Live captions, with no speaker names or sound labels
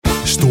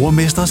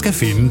Stormester skal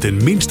finde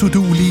den mindst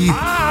uduelige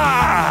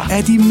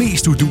af de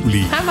mest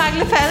uduelige. Hej, Mark.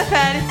 Lidt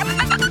færdig.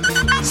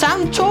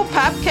 Sammen 2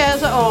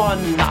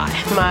 papkasser. Nej,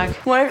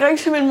 Mark. Må jeg ikke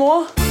ringe til min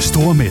mor?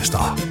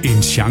 Stormester.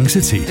 En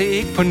chance til. Det er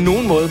ikke på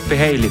nogen måde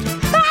behageligt. Nej.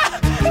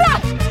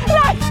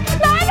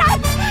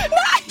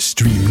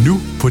 Stream nu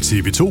på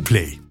TV2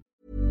 Play.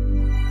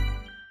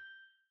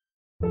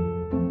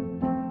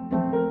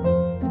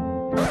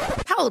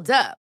 Hold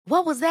up.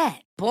 What was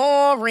that?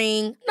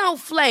 Boring. No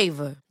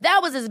flavor. That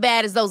was as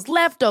bad as those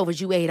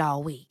leftovers you ate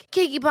all week.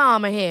 Keke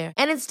Palmer here,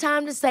 and it's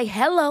time to say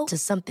hello to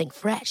something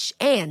fresh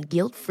and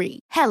guilt-free.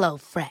 Hello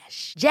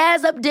Fresh.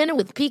 Jazz up dinner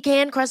with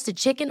pecan-crusted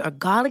chicken or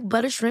garlic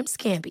butter shrimp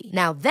scampi.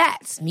 Now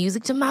that's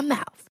music to my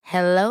mouth.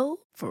 Hello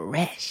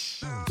Fresh.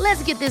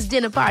 Let's get this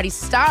dinner party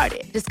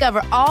started.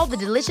 Discover all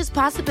the delicious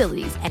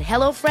possibilities at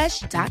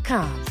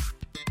hellofresh.com.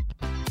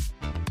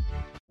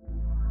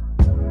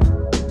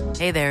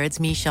 Hey there, it's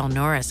Michelle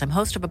Norris. I'm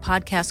host of a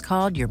podcast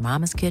called Your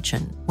Mama's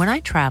Kitchen. When I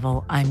travel,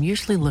 I'm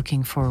usually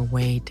looking for a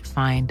way to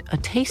find a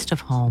taste of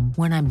home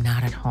when I'm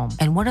not at home.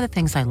 And one of the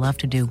things I love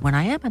to do when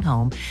I am at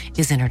home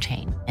is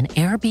entertain. And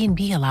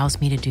Airbnb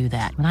allows me to do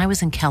that. When I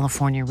was in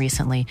California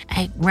recently,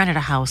 I rented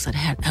a house that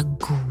had a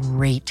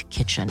great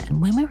kitchen. And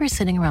when we were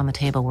sitting around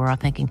the table, we're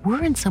all thinking,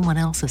 we're in someone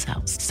else's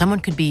house.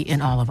 Someone could be in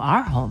all of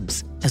our homes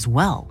as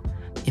well.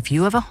 If you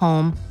have a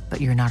home, but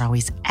you're not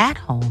always at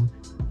home,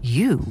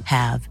 you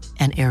have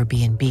an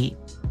Airbnb.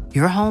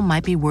 Your home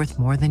might be worth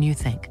more than you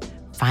think.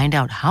 Find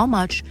out how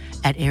much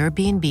at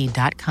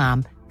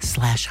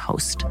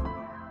airbnb.com/host.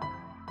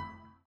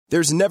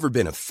 There's never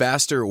been a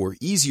faster or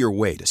easier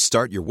way to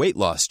start your weight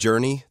loss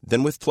journey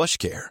than with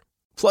PlushCare.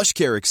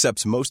 PlushCare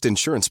accepts most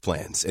insurance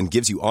plans and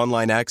gives you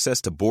online access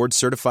to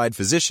board-certified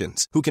physicians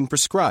who can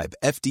prescribe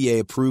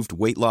FDA-approved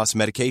weight loss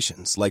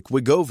medications like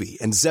Wegovy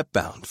and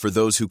Zepbound for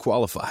those who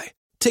qualify.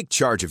 Take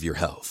charge of your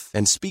health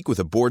and speak with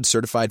a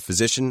board-certified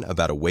physician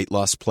about a weight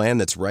loss plan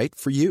that's right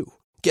for you.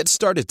 Get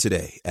started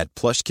today at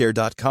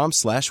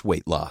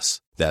plushcare.com/weightloss.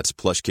 That's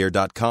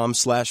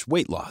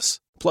plushcare.com/weightloss.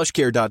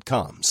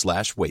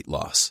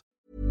 plushcare.com/weightloss.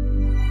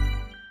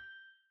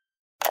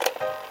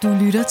 Du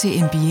lytter til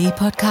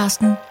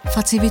NBA-podcasten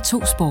fra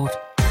TV2 Sport.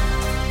 Det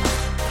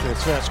er et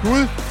svært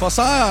skud for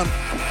sejren.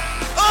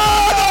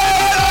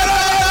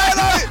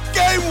 Nej!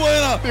 Game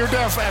winner! Det er jo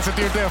derfor,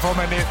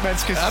 man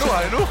skal... Er du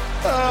her endnu?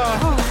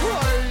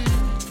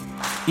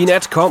 I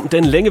nat kom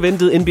den længe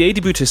ventede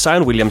NBA-debut til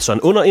Zion Williamson.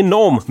 Under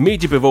enorm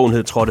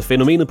mediebevågenhed trådte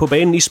fænomenet på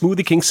banen i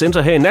Smoothie King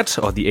Center her i nat,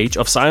 og The Age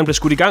of Zion blev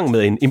skudt i gang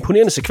med en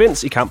imponerende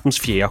sekvens i kampens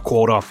 4.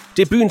 kvartal.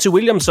 Debuten til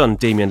Williamson,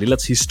 Damian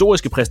Lillards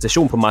historiske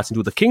præstation på Martin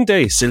Luther King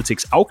Day,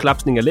 Celtics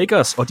afklapsning af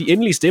Lakers og de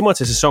endelige stemmer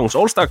til sæsonens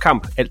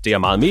All-Star-kamp, alt det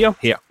og meget mere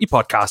her i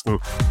podcasten.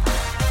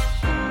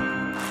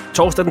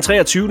 Torsdag den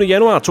 23.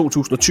 januar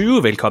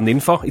 2020. Velkommen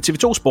indenfor i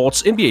TV2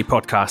 Sports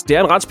NBA-podcast. Det er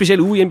en ret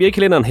speciel uge i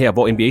NBA-kalenderen her,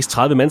 hvor NBA's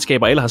 30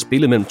 mandskaber alle har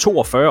spillet mellem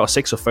 42 og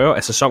 46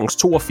 af sæsonens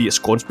 82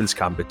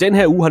 grundspilskampe. Den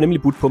her uge har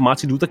nemlig budt på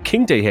Martin Luther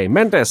King Day her i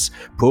mandags,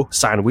 på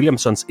Zion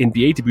Williamsons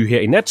NBA-debut her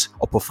i nat,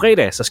 og på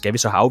fredag så skal vi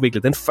så have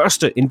afviklet den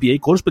første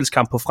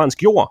NBA-grundspilskamp på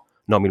fransk jord,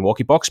 når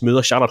Milwaukee Bucks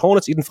møder Charlotte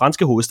Hornets i den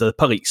franske hovedstad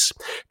Paris.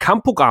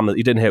 Kampprogrammet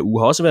i den her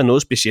uge har også været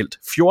noget specielt.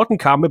 14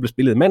 kampe blev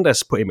spillet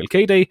mandags på MLK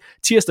Day,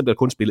 tirsdag blev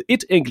kun spillet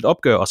et enkelt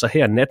opgør, og så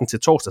her natten til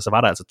torsdag, så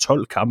var der altså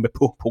 12 kampe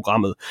på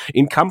programmet.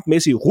 En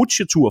kampmæssig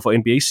rutsjetur fra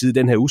NBA's side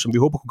den her uge, som vi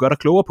håber kunne gøre dig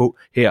klogere på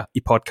her i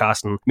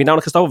podcasten. Mit navn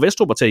er Christoffer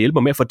Vestrup, og til at hjælpe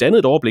mig med at få dannet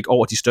et overblik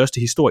over de største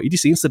historier i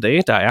de seneste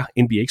dage, der er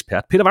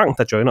NBA-ekspert Peter Wang,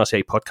 der joiner os her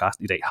i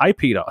podcasten i dag. Hej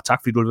Peter, og tak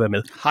fordi du vil være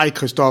med. Hej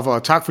Christoffer,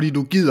 og tak fordi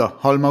du gider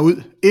holde mig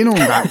ud endnu en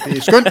gang. Det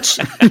er skønt.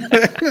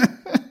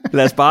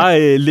 Lad os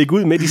bare lægge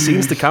ud med de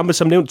seneste kampe,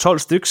 som nævnt 12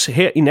 styks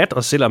her i nat,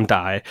 og selvom der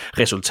er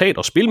resultat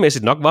og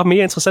spilmæssigt nok var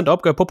mere interessant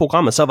opgør på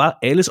programmet, så var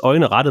alles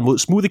øjne rettet mod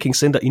Smoothie King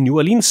Center i New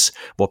Orleans,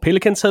 hvor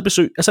Pelicans havde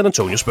besøg af San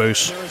Antonio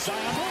Spurs.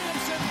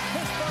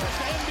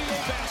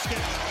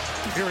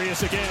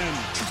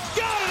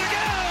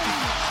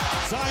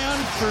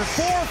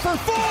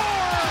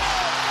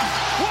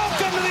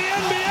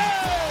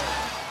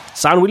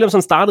 Zion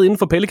Williamson startede inden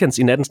for Pelicans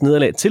i nattens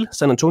nederlag til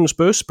San Antonio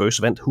Spurs.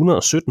 Spurs vandt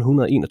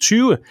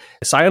 117-121.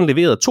 Zion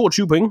leverede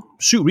 22 point,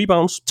 7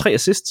 rebounds, 3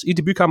 assists i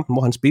debutkampen,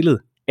 hvor han spillede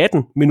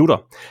 18 minutter.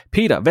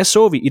 Peter, hvad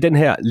så vi i den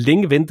her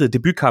længe ventede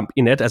debutkamp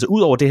i nat? Altså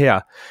ud over det her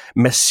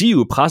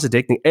massive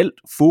pressedækning, alt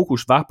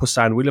fokus var på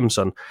Zion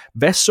Williamson.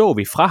 Hvad så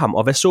vi fra ham,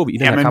 og hvad så vi i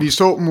den her kamp? Vi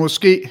så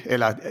måske,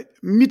 eller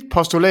mit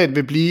postulat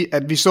vil blive,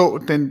 at vi så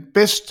den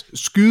bedst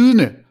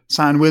skydende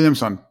Zion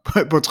Williamson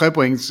på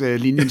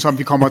trepointslinjen, som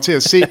vi kommer til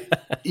at se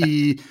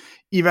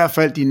i hvert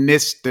fald de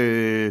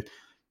næste,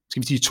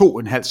 skal vi sige,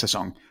 2,5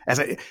 sæson.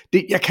 Altså,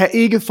 jeg kan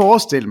ikke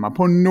forestille mig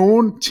på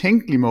nogen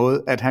tænkelig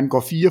måde, at han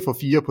går 4 for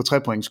 4 på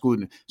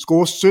trepointsskuddene,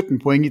 scorer 17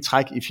 point i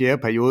træk i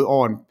fjerde periode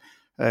over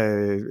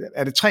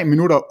er det 3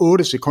 minutter og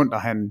 8 sekunder,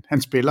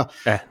 han spiller.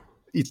 Ja.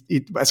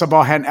 Altså,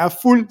 hvor han er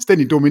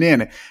fuldstændig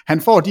dominerende.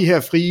 Han får de her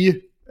frie,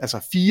 altså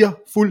 4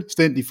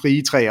 fuldstændig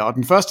frie træer, og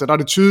den første, der er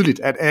det tydeligt,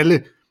 at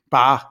alle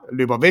bare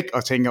løber væk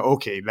og tænker,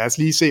 okay, lad os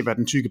lige se, hvad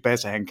den tykke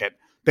basse han kan.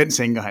 Den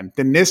sænker han.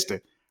 Den næste,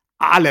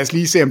 lad os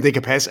lige se, om det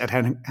kan passe, at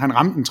han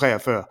ramte den 3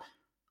 før.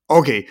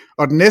 Okay,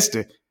 og den næste,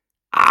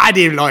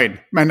 det er løgn.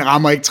 Man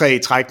rammer ikke 3 i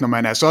træk, når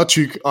man er så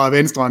tyk, og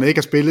venstreren ikke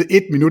har spillet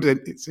 1 minut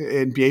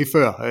NBA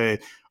før.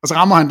 Og så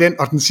rammer han den,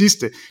 og den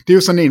sidste, det er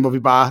jo sådan en, hvor vi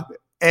bare,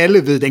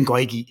 alle ved, den går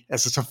ikke i.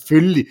 Altså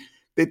selvfølgelig,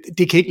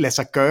 det kan ikke lade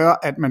sig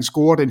gøre, at man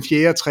scorer den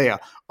 4. træer,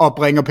 og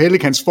bringer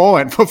Pelicans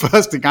foran for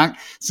første gang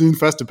siden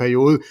første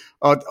periode.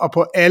 Og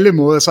på alle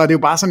måder, så er det jo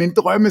bare sådan en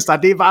drømmestart.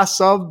 Det var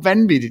så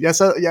vanvittigt.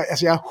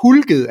 Jeg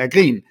hulkede af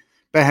grin,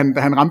 da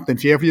han ramte den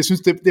 4., for jeg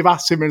synes, det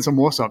var simpelthen så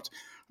morsomt.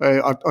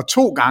 Og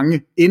 2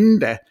 gange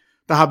inden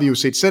der har vi jo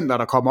set center,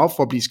 der kommer op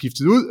for at blive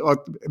skiftet ud, og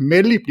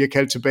Melly bliver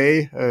kaldt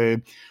tilbage,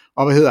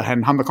 og hvad hedder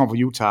han, ham der kommer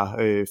fra Utah,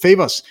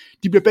 Favors,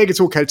 de bliver begge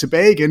 2 kaldt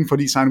tilbage igen,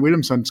 fordi Zion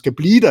Williamson skal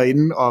blive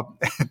derinde, og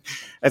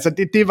altså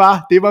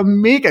det var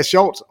mega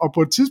sjovt, og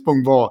på et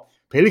tidspunkt, hvor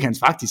Pelicans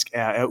faktisk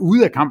er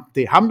ude af kamp,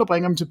 det er ham, der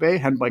bringer dem tilbage,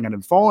 han bringer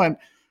dem foran,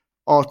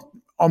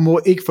 og må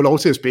ikke få lov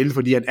til at spille,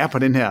 fordi han er på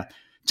den her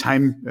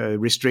time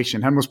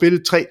restriction. Han må spille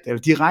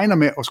de regner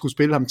med at skulle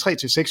spille ham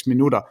 3-6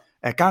 minutter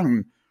af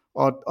gangen,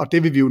 og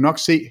det vil vi jo nok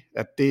se,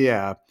 at det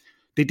er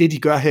det, de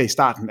gør her i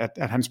starten,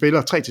 at han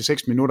spiller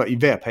 3-6 minutter i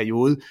hver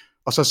periode,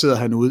 og så sidder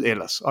han ude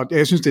ellers. Og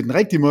jeg synes, det er den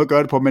rigtige måde at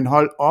gøre det på, men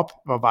hold op,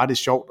 hvor var det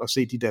sjovt at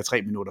se de der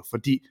 3 minutter,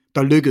 fordi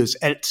der lykkedes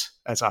alt.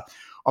 Altså,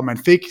 og man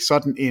fik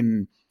sådan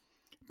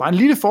bare en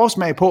lille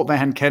forsmag på, hvad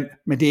han kan,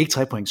 men det er ikke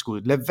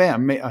 3-pointsskud. Lad være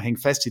med at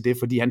hænge fast i det,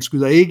 fordi han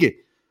skyder ikke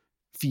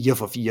 4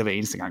 for 4 hver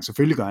eneste gang.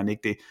 Selvfølgelig gør han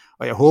ikke det.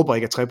 Og jeg håber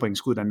ikke, at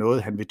 3-pointsskud er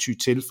noget, han vil ty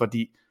til,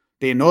 fordi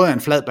det er noget af en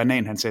flad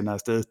banan, han sender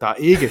afsted. Der er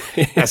ikke...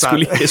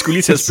 Altså... jeg skulle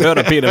lige til at spørge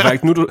dig, Peter,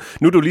 faktisk.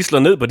 Nu du lige slår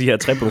ned på de her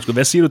 3-pointsskud.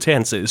 Hvad siger du til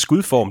hans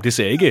skudform? Det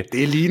ser ikke...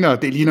 Det ligner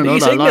noget, der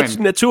er løgn. Det ser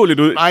ikke naturligt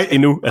ud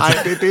endnu. Altså.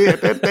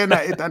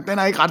 Nej, den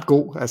er ikke ret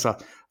god. Altså,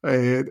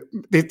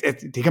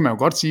 det kan man jo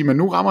godt sige, men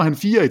nu rammer han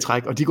 4 i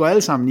træk, og de går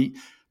alle sammen i.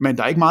 Men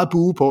der er ikke meget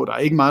bue på. Der er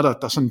ikke meget,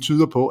 der sådan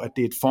tyder på, at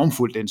det er et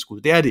formfuldt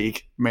indskud. Det er det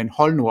ikke. Men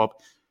hold nu op.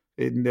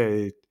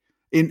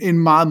 En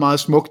meget, meget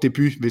smuk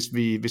debut,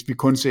 hvis vi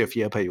kun ser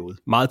 4. periode.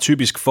 Meget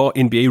typisk for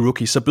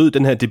NBA-rookies, så bød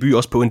den her debut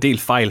også på en del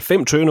fejl.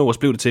 5 turnovers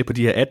blev det til på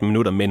de her 18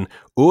 minutter, men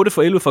 8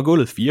 for 11 fra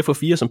gulvet, 4 for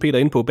 4, som Peter er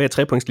inde på bag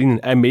 3-pointslinjen,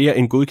 er mere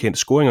end godkendt.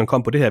 Scoringerne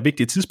kom på det her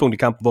vigtige tidspunkt i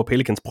kampen, hvor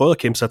Pelicans prøvede at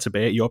kæmpe sig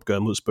tilbage i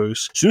opgøret mod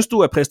Spurs. Synes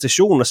du, at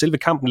præstationen og selve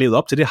kampen levede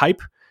op til det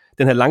hype?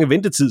 Den her lange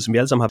ventetid, som vi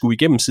alle sammen har gået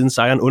igennem, siden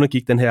Zion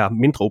undergik den her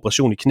mindre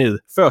operation i knæet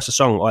før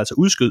sæsonen, og altså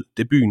udskød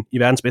debuten i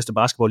verdens bedste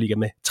basketballliga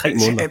med 3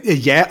 måneder.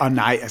 Ja og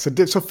nej.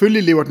 Altså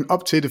selvfølgelig lever den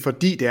op til det,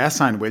 fordi det er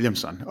Zion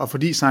Williamson, og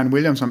fordi Zion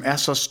Williamson er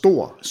så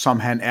stor, som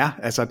han er.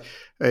 Altså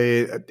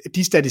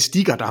de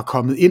statistikker, der er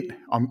kommet ind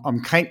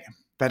omkring,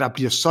 hvad der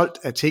bliver solgt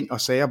af ting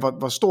og sager,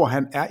 hvor stor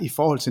han er i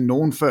forhold til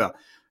nogen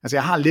før. Altså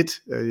jeg har lidt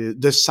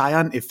the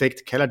Zion-effekt,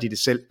 kalder de det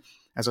selv.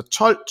 Altså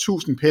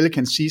 12.000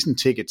 Pelicans season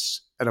tickets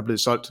er der blevet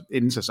solgt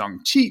inden sæsonen.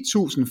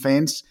 10.000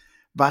 fans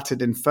var til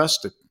den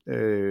første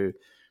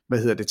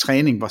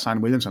træning, hvor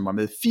Zion Williamson var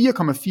med.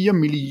 4,4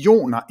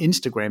 millioner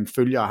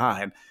Instagram-følgere har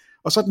han.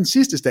 Og så den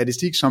sidste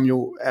statistik, som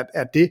jo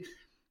er det,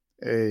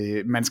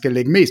 man skal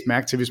lægge mest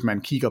mærke til, hvis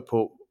man kigger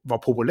på,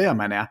 hvor populær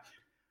man er.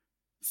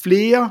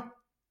 Flere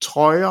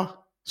trøjer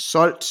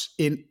solgt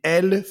end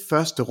alle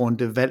første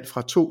runde valg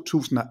fra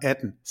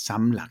 2018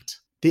 sammenlagt.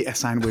 Det er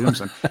Zion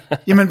Williamson.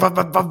 Jamen,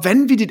 hvor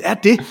vanvittigt er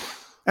det?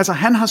 Altså,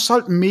 han har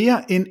solgt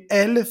mere end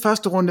alle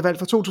første rundevalg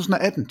fra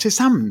 2018 til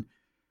sammen.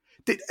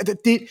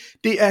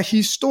 Det er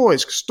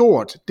historisk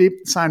stort, det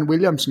Zion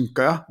Williamson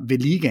gør ved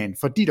ligaen,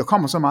 fordi der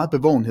kommer så meget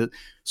bevågenhed.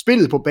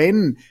 Spillet på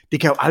banen, det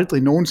kan jo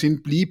aldrig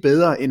nogensinde blive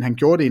bedre, end han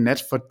gjorde det i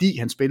nat, fordi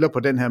han spiller på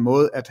den her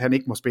måde, at han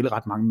ikke må spille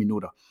ret mange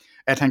minutter.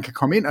 At han kan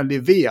komme ind og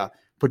levere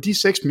på de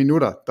 6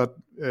 minutter, der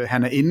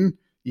han er inde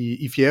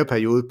i 4.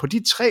 periode, på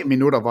de 3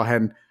 minutter, hvor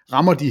han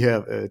rammer de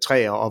her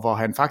træer, og hvor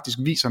han faktisk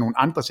viser nogle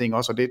andre ting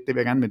også, og det vil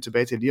jeg gerne vende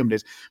tilbage til lige om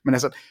lidt. Men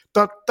altså,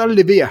 der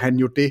leverer han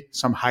jo det,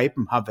 som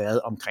hypen har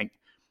været omkring.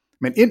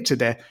 Men indtil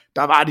da,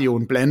 der var det jo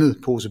en blandet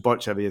pose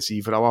bolcher, vil jeg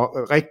sige, for der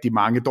var rigtig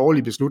mange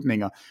dårlige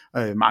beslutninger,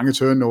 mange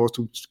turnovers,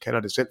 du kalder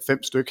det selv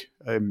 5 styk,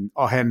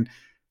 og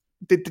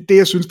det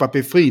jeg synes var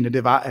befriende,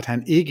 det var, at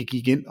han ikke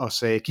gik ind og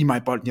sagde, giv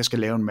mig bolden, jeg skal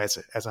lave en masse.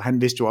 Altså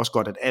han vidste jo også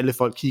godt, at alle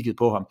folk kiggede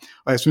på ham,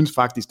 og jeg synes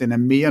faktisk, den er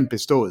mere end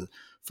bestået,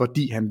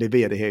 fordi han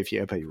leverer det her i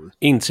 4. periode.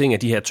 En ting af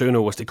de her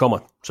turnovers, det kommer,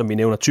 som vi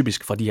nævner,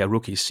 typisk fra de her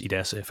rookies i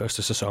deres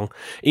første sæson.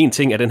 En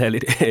ting er den her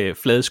lidt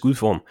flade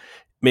skudform,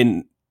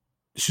 men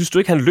synes du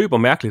ikke, han løber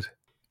mærkeligt?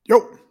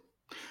 Jo.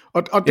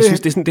 Og jeg synes,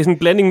 det er sådan en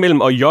blanding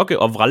mellem at jogge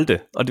og vralte,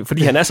 og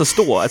fordi han er så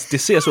stor, altså det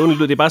ser så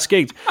underligt ud, det er bare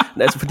skægt,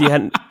 altså fordi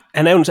han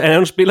er jo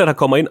en spiller, der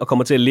kommer ind og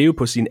kommer til at leve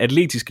på sin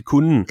atletiske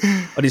kunden,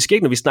 og det er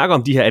skægt, når vi snakker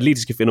om de her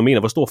atletiske fænomener,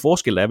 hvor stor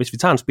forskel der er. Hvis vi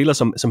tager en spiller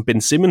som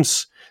Ben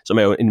Simmons, som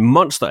er jo en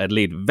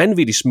monsteratlet,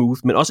 vanvittig smooth,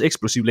 men også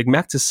eksplosiv. Læg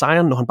mærke til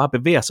Zion, når han bare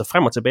bevæger sig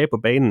frem og tilbage på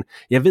banen.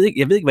 Jeg ved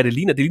ikke hvad det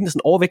ligner. Det ligner sådan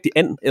en overvægtig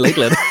and, eller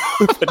ikke andet.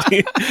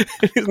 Fordi,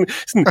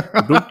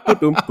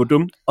 sådan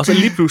budum, og så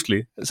lige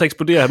pludselig, så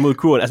eksploderer han mod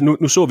kurven. Altså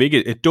nu så vi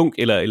ikke et dunk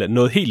eller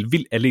noget helt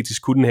vildt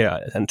atletisk kunden her.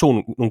 Han tog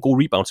nogle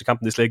gode rebounds i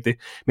kampen, det er slet ikke det.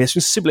 Men jeg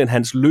synes simpelthen,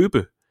 hans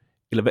løbe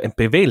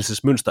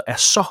bevægelsesmønster er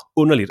så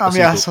underligt. Jamen,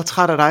 jeg er så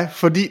træt af dig,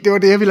 fordi det var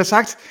det, jeg ville have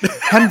sagt.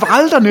 Han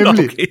vralter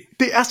nemlig. Okay.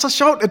 Det er så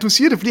sjovt, at du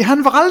siger det, fordi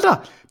han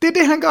vralter. Det er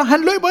det, han gør. Han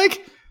løber ikke.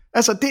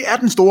 Altså, det er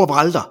den store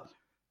vralter.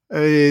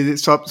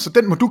 Så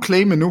den må du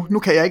claime nu. Nu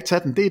kan jeg ikke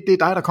tage den. Det er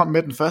dig, der kom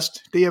med den først.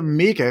 Det er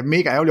mega,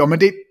 mega ærgerligt, men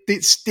det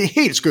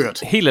er helt skørt.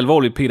 Helt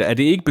alvorligt, Peter. Er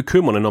det ikke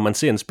bekymrende, når man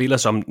ser en spiller,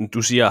 som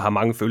du siger har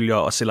mange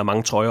følgere og sælger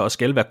mange trøjer og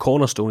skal være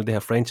cornerstone i det her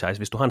franchise,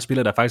 hvis du har en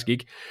spiller, der faktisk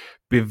ikke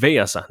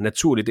bevæger sig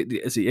naturligt?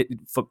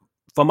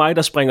 For mig,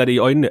 der springer det i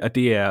øjnene, at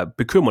det er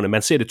bekymrende.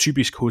 Man ser det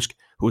typisk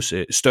hos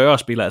større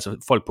spillere, altså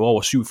folk på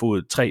over 7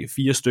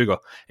 fod, 3-4 stykker,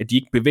 at de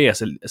ikke bevæger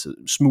sig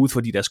smooth,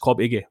 fordi deres krop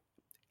ikke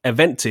er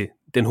vant til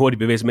den hurtige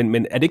bevægelse,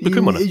 men er det ikke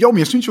bekymrende? Jo, men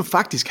jeg synes jo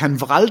faktisk,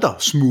 han vralter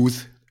smooth.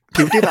 Det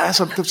er jo det,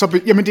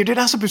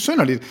 der er så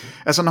besynderligt.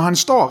 Altså, når han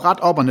står ret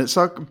op og ned,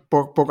 så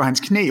bukker hans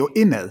knæ jo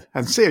indad.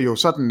 Han ser jo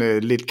sådan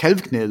lidt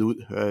kalvknæet ud.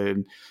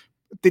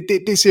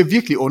 Det ser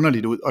virkelig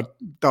underligt ud, og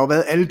der har jo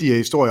været alle de her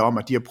historier om,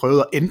 at de har prøvet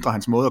at ændre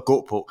hans måde at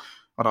gå på.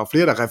 Og der er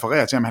flere, der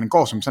refererer til, at han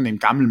går som sådan en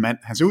gammel mand.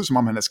 Han ser ud, som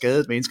om han er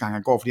skadet hver eneste gang,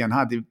 han går, fordi han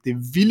har det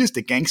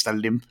vildeste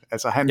gangsterlimp.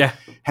 Altså,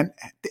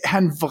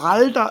 han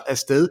vralter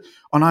afsted,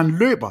 og når han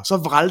løber, så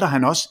vralter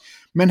han også.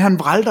 Men han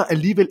vralter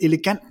alligevel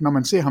elegant, når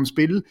man ser ham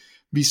spille.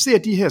 Vi ser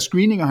de her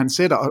screeninger, han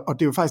sætter, og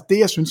det er jo faktisk det,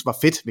 jeg synes var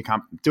fedt ved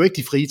kampen. Det var ikke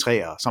de frie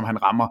træer, som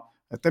han rammer.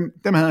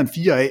 Dem havde han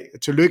 4 af.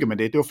 Tillykke med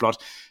det var flot.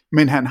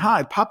 Men han har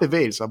et par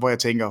bevægelser, hvor jeg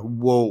tænker,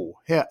 wow,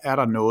 her er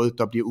der noget,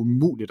 der bliver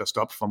umuligt at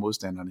stoppe for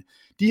modstanderne.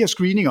 De her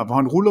screeninger, hvor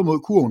han ruller mod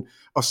kurven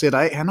og sætter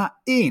af, han har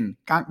en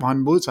gang, hvor han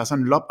modtager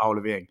sådan en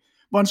lob-aflevering,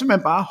 hvor han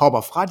simpelthen bare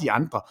hopper fra de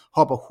andre,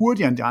 hopper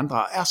hurtigere end de andre,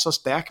 og er så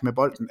stærk med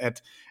bolden,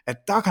 at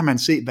der kan man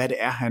se, hvad det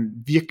er, han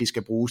virkelig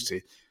skal bruges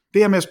til.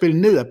 Det her med at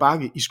spille ned ad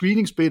bakke i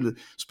screeningsspillet,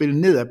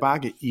 spille ned ad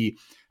bakke i,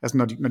 altså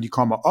når de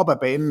kommer op ad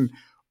banen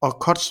og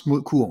cuts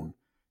mod kurven,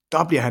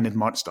 der bliver han et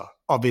monster.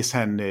 Og hvis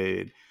han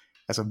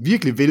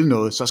virkelig vil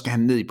noget, så skal han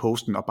ned i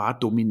posten og bare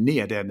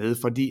dominere dernede,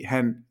 fordi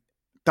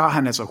der er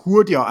han altså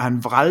hurtigere, og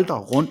han vralter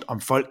rundt om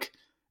folk.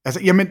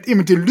 Altså,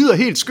 jamen det lyder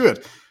helt skørt.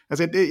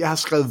 Altså, jeg har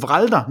skrevet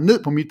vralter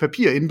ned på mit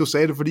papir, inden du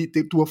sagde det, fordi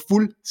du har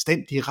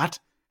fuldstændig ret.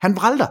 Han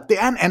vralter. Det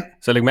er en and.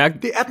 Så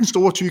det er den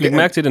store tykke and. Læg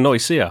mærke til det, når I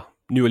ser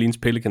New Orleans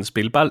Pelicans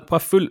spille. Bare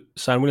følg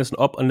Zion Williamson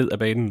op og ned af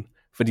banen.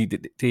 Fordi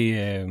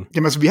Jamen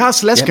altså, vi har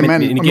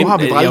slaskemanden, og nu har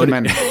vi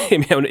vraltemanden.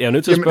 Jeg er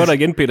nødt til at spørge dig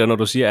igen, Peter, når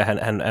du siger,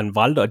 at han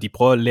vralter, og de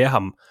prøver at lære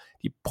ham,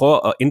 de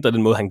prøver at ændre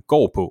den måde, han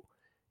går på.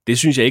 Det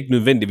synes jeg ikke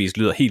nødvendigvis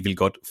lyder helt vildt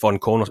godt for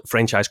en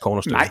franchise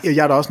cornerstone. Nej,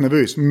 jeg er da også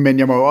nervøs, men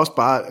jeg må jo også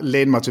bare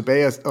læne mig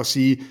tilbage og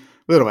sige,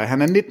 ved du hvad,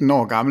 han er 19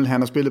 år gammel,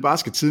 han har spillet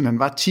basket siden han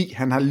var 10,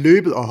 han har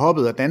løbet og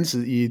hoppet og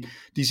danset i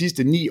de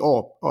sidste 9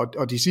 år,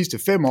 og de sidste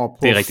 5 år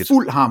på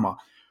fuld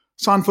hammer.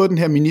 Så har han fået den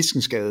her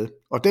meniskenskade,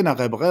 og den er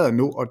repareret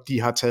nu, og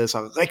de har taget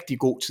sig rigtig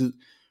god tid.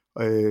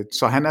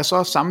 Så han er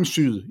så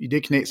sammensyet i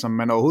det knæ, som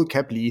man overhovedet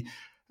kan blive.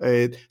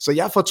 Så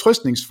jeg er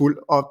fortrøstningsfuld,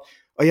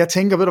 og jeg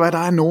tænker, ved du hvad, der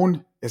er nogen,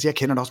 altså jeg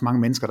kender da også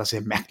mange mennesker, der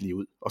ser mærkelige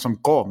ud, og som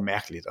går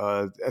mærkeligt.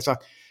 Og altså,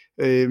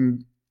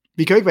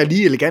 vi kan jo ikke være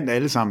lige elegante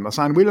alle sammen, og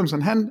Zion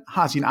Williamson, han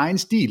har sin egen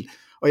stil,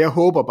 og jeg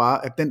håber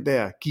bare, at den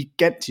der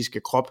gigantiske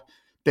krop,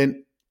 den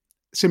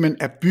simpelthen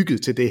er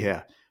bygget til det her.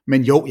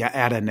 Men jo, jeg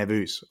er da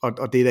nervøs,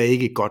 og det er da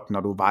ikke godt,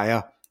 når du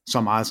vejer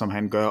så meget, som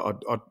han gør,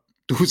 og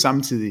du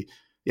samtidig,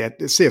 ja,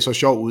 det ser så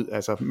sjov ud,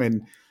 altså,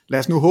 men lad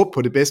os nu håbe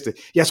på det bedste.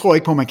 Jeg tror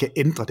ikke på, at man kan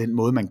ændre den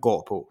måde, man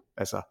går på.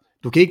 Altså,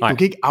 du kan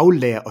ikke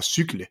aflære at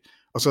cykle,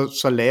 og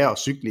så lære at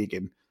cykle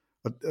igen.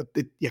 Og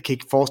jeg kan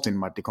ikke forestille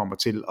mig, at det kommer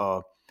til,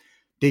 og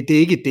det er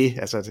ikke det.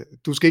 Altså,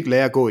 du skal ikke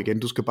lære at gå igen,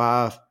 du skal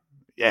bare,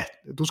 ja,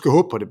 du skal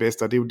håbe på det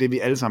bedste, og det er jo det, vi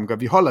alle sammen gør.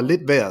 Vi holder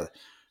lidt vejret,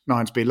 når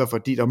han spiller,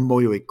 fordi der må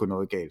jo ikke gå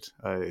noget galt.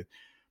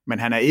 Men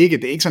han er ikke,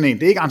 det er ikke sådan en,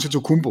 det er ikke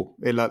Antetokounmpo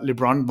eller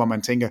LeBron, hvor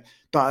man tænker,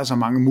 der er så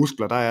mange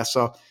muskler, der er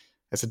så,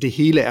 altså det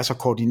hele er så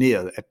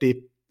koordineret,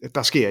 at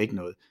der sker ikke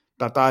noget.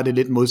 Der er det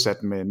lidt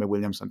modsat med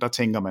Williamson. Der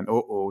tænker man,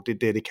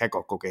 det kan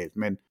godt gå galt.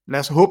 Men lad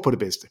os håbe på det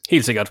bedste.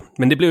 Helt sikkert.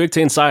 Men det blev ikke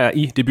til en sejr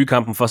i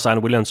debutkampen for Zion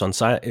Williamson.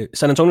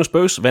 San Antonio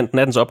Spurs vandt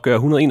nattens opgør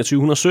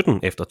 121-117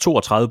 efter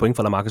 32 point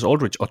fra LaMarcus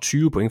Aldridge og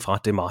 20 point fra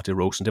DeMar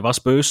DeRozan. Det var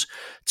Spurs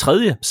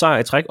tredje sejr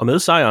i træk, og med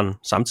sejren,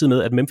 samtidig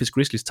med at Memphis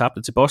Grizzlies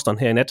tabte til Boston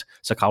her i nat,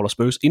 så kravler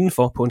Spurs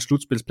indenfor på en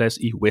slutspilsplads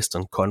i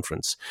Western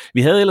Conference.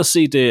 Vi havde ellers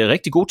set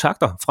rigtig gode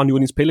takter fra New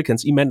Orleans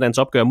Pelicans i mandagens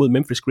opgør mod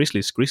Memphis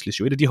Grizzlies. Grizzlies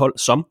jo et af de hold,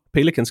 som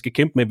Pelicans skal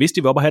kæmpe med, hvis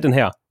de vil op og have den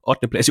her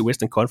 8. plads i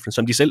Western Conference,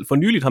 som de selv for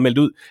nyligt har meldt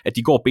ud, at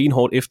de går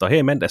benhårdt efter. Her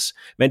i mandags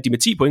vandt de med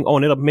 10 point over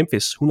netop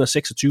Memphis,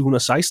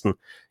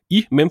 126-116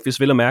 i Memphis,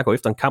 vel at mærke,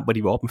 efter en kamp, hvor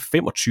de var oppe med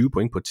 25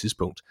 point på et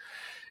tidspunkt.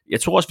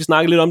 Jeg tror også, vi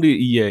snakkede lidt om det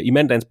i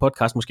mandagens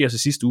podcast, måske også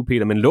sidste uge,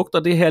 Peter, men lugter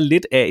det her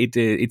lidt af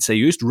et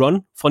seriøst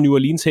run fra New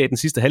Orleans her i den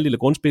sidste halvdel af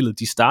grundspillet?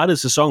 De startede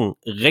sæsonen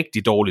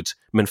rigtig dårligt,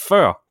 men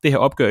før det her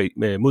opgør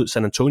mod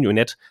San Antonio i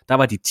nat, der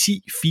var de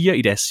 10-4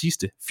 i deres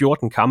sidste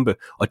 14 kampe,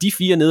 og de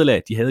 4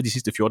 nederlag, de havde de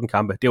sidste 14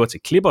 kampe, det var til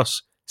Clippers,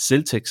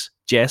 Celtics,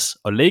 Jazz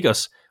og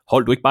Lakers,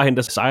 hold, du ikke bare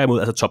henter sejre mod,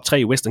 altså top 3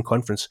 i Western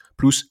Conference,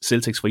 plus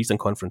Celtics fra Eastern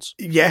Conference.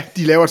 Ja,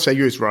 de laver et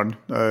seriøst run.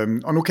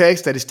 Og nu kan jeg ikke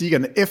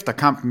statistikkerne efter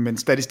kampen, men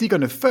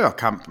statistikkerne før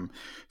kampen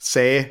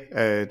sagde,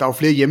 der var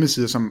flere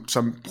hjemmesider,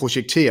 som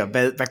projekterer,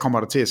 hvad kommer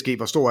der til at ske,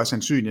 hvor stor er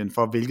sandsynligheden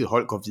for, hvilket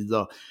hold går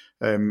videre.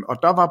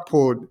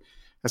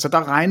 Og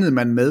der regnede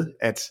man med,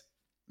 at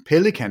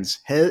Pelicans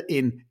havde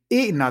en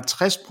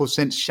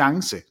 61%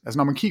 chance, altså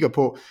når man kigger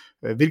på,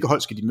 hvilke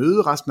hold skal de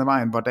møde resten af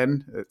vejen,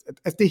 hvordan,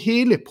 altså det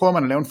hele prøver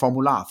man at lave en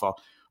formular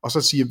for, og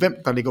så sige, hvem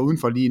der ligger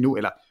udenfor lige nu,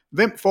 eller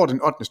hvem får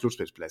den 8.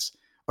 slutspilsplads.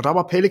 Og der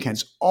var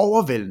Pelicans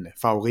overvældende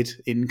favorit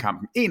inden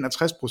kampen.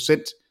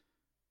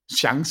 61%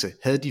 chance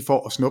havde de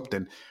for at snuppe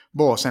den,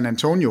 hvor San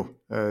Antonio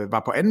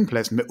var på anden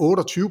pladsen med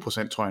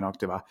 28%, tror jeg nok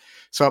det var.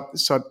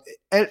 Så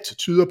alt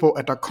tyder på,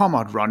 at der kommer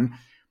et run,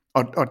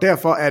 og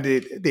derfor er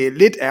det er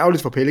lidt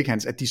ærgerligt for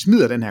Pelicans, at de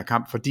smider den her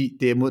kamp, fordi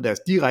det er mod deres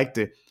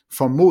direkte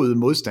formodede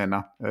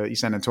modstander i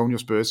San Antonio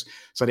Spurs.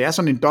 Så det er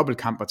sådan en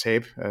dobbeltkamp at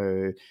tabe.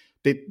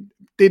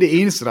 Det er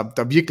det eneste,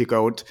 der virkelig gør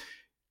ondt.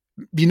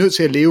 Vi er nødt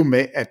til at leve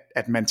med,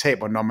 at man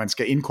taber, når man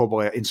skal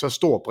inkorporere en så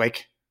stor brik.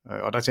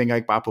 Og der tænker jeg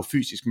ikke bare på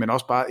fysisk, men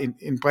også bare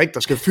en brik, der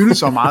skal fylde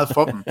så meget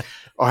for dem.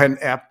 Og han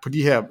er på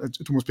de her,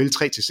 du må spille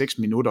 3-6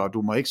 minutter, og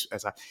du må ikke,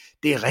 altså,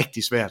 det er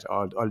rigtig svært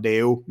at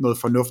lave noget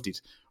fornuftigt.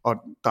 Og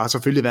der har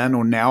selvfølgelig været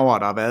nogle nerver,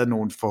 der har været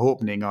nogle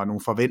forhåbninger og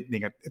nogle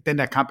forventninger. Den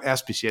der kamp er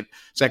speciel,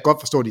 så jeg kan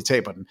godt forstå, at de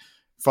taber den.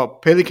 For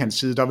Pelicans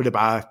side, der vil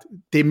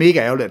det er mega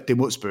ærgerligt, at det er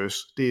mod Spurs.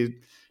 Det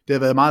har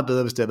været meget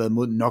bedre, hvis det har været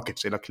mod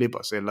Nuggets, eller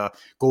Clippers, eller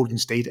Golden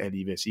State, er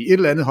lige ved at sige. Et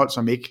eller andet hold,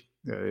 som ikke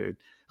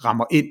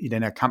rammer ind i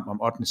den her kamp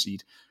om 8. seed.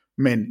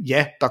 Men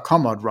ja, der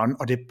kommer et run,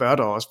 og det bør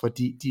der også,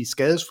 fordi de er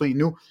skadesfri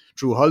nu.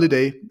 Drew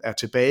Holiday er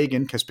tilbage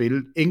igen, kan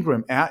spille.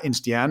 Ingram er en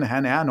stjerne,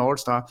 han er en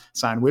all-star.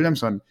 Zion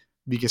Williamson,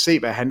 vi kan se,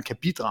 hvad han kan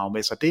bidrage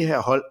med. Så det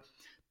her hold,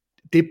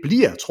 det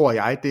bliver, tror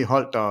jeg, det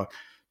hold,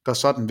 der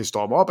sådan vil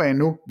storme op af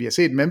nu. Vi har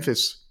set Memphis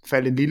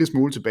falde en lille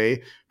smule tilbage.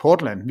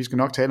 Portland, vi skal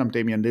nok tale om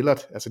Damian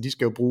Lillard, altså de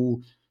skal jo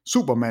bruge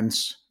Supermans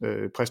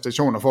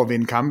præstationer for at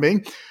vinde kampe,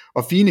 ikke?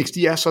 Og Phoenix,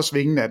 de er så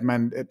svingende,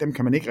 at dem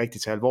kan man ikke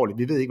rigtig tage alvorligt.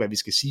 Vi ved ikke, hvad vi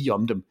skal sige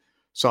om dem.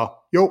 Så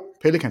jo,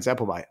 Pelicans er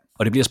på vej.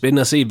 Og det bliver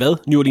spændende at se, hvad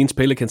New Orleans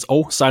Pelicans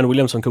og Zion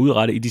Williamson kan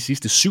udrette i de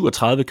sidste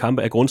 37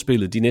 kampe af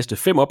grundspillet. De næste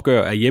 5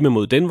 opgør er hjemme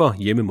mod Denver,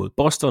 hjemme mod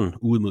Boston,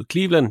 ude mod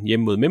Cleveland,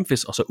 hjemme mod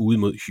Memphis og så ude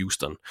mod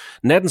Houston.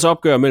 Nattens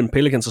opgør mellem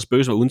Pelicans og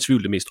Spurs var uden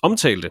tvivl det mest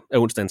omtalte af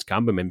onsdagens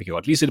kampe, men vi kan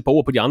godt lige sætte på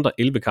ord på de andre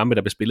 11 kampe,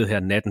 der blev spillet her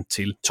natten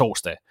til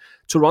torsdag.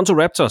 Toronto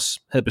Raptors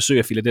havde besøg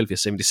af Philadelphia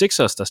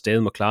 76ers, der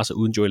stadig må klare sig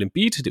uden Joel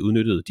Embiid. Det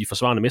udnyttede de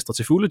forsvarende mestre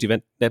til fulde. De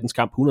vandt nattens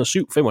kamp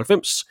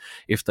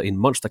 107-95 efter en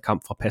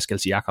monsterkamp fra Pascal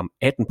Siakam,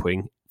 18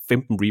 point.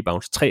 15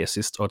 rebounds, 3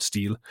 assists og et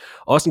steal.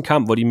 Også en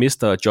kamp, hvor de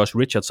mister Josh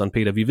Richardson,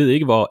 Peter. Vi ved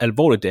ikke, hvor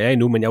alvorligt det er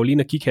endnu, men jeg var lige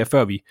at kigge her,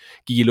 før vi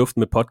gik i luften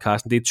med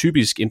podcasten. Det er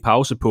typisk en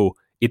pause på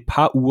et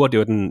par uger. Det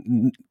var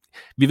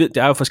vi ved,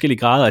 der er jo forskellige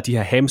grader af de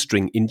her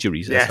hamstring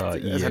injuries.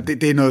 Ja,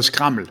 det er noget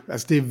skrammel.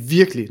 Altså, det er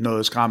virkelig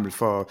noget skrammel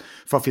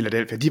for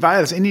Philadelphia. De var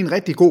altså inde i en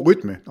rigtig god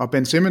rytme, og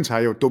Ben Simmons har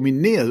jo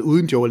domineret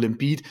uden Joel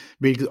Embiid,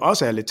 hvilket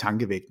også er lidt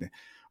tankevækkende.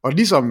 Og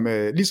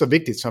lige så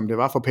vigtigt, som det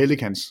var for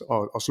Pelicans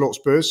at slå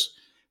Spurs,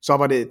 så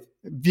var det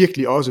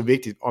virkelig også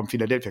vigtigt, om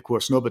Philadelphia kunne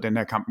have snuppet den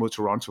her kamp mod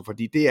Toronto,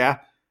 fordi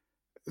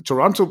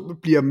Toronto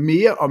bliver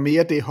mere og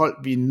mere det hold,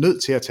 vi er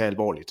nødt til at tage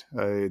alvorligt.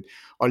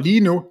 Og lige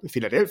nu,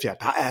 Philadelphia,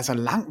 der er altså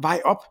lang vej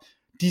op.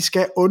 De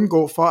skal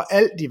undgå for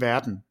alt i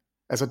verden.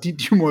 Altså,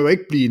 de må jo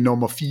ikke blive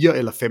nummer 4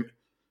 eller 5.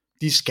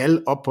 De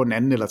skal op på den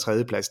anden eller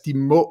tredje plads. De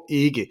må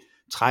ikke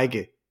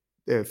trække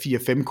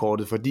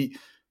 4-5-kortet, fordi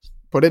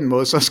på den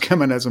måde, så skal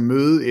man altså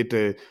møde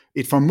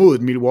et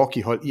formodet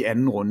Milwaukee-hold i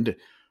anden runde.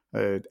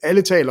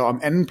 Alle taler om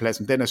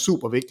andenpladsen, den er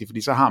super vigtig,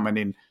 fordi så har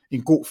man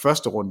en god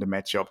første runde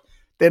matchup.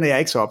 Den er jeg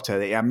ikke så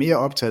optaget af. Jeg er mere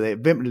optaget af,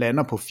 hvem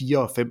lander på 4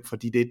 og 5,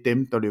 fordi det er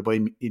dem, der løber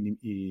ind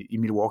i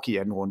Milwaukee i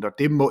anden runde. Og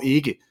det må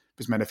ikke,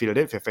 hvis man er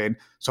Philadelphia-fan,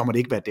 så må det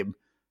ikke være dem.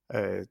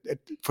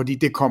 Fordi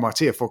det kommer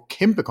til at få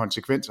kæmpe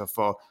konsekvenser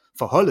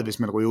for holdet, hvis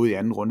man ryger ud i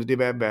anden runde. Det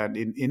vil være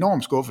en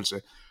enorm skuffelse.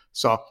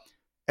 Så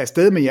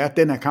afsted med jer,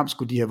 den her kamp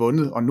skulle de have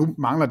vundet, og nu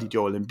mangler de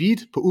Joel Embiid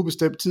på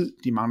ubestemt tid,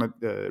 de mangler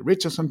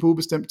Richardson på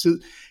ubestemt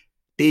tid.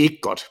 Det er ikke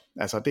godt.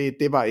 Altså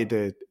det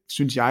var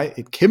synes jeg,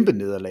 et kæmpe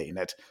nederlag i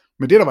nat.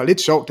 Men det, der var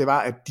lidt sjovt, det var,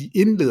 at de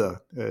indleder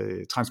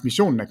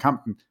transmissionen af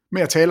kampen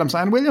med at tale om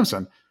Zion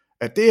Williamson.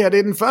 At det her, det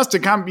er den første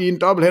kamp i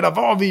en dobbelthætter,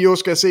 hvor vi jo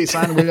skal se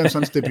Zion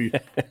Williamsons debut.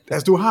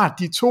 Altså, du har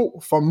de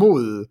 2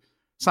 formodede,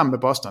 sammen med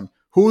Boston,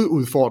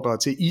 hovedudfordrere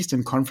til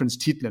Eastern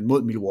Conference-titlen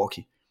mod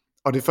Milwaukee.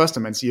 Og det første,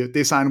 man siger, det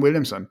er Zion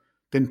Williamson.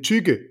 Den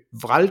tykke,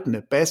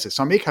 vraltende basse,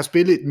 som ikke har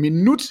spillet et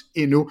minut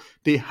endnu,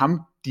 det er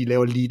ham, de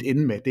laver lead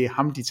in med. Det er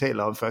ham, de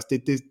taler om først.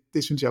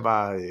 Det synes jeg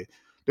var,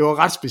 det var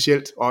ret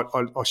specielt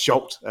og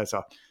sjovt.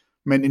 Altså.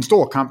 Men en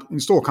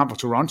stor kamp for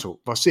Toronto.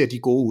 Hvor ser de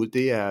gode ud?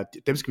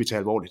 Dem skal vi tage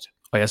alvorligt.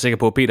 Og jeg er sikker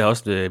på, at Peter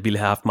også ville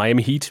have haft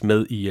Miami Heat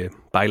med i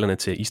bejlerne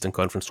til Eastern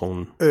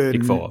Conference-tronen.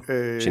 Ikke for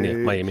at genere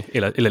Miami,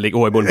 eller lægge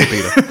ord i munden på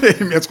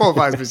Peter. Jeg tror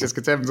faktisk, hvis jeg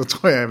skal tage dem, så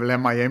tror jeg vil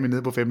have Miami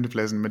nede på 5.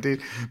 pladsen, men det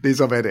er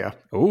så, hvad det er.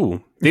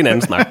 Det er en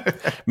anden snak.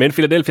 Men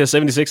Philadelphia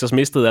 76ers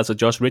mistede altså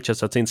Josh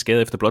Richardson til en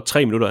skade efter blot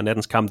 3 minutter af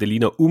nattens kamp. Det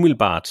ligner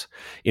umiddelbart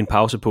en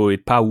pause på et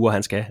par uger.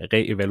 Han skal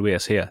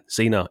reevalueres her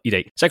senere i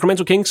dag.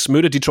 Sacramento Kings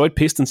mødte Detroit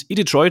Pistons i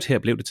Detroit. Her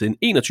blev det til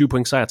en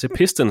 21-point sejr til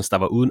Pistons, der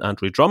var uden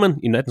Andre Drummond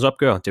i nattens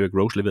opgør. Derrick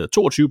Rose leverede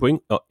 22 point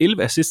og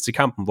 11 assists til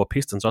kampen, hvor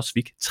Pistons også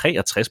fik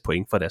 63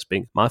 point for deres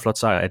bænk. Meget flot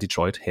sejr af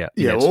Detroit her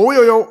i nat.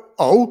 Jo.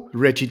 Og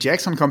Reggie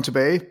Jackson kom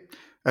tilbage.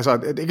 Altså,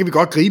 det kan vi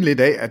godt grine lidt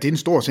af, at det er en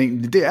stor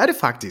ting. Det er det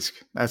faktisk.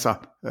 Altså,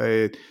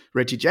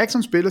 Reggie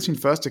Jackson spiller sin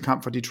første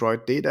kamp for Detroit.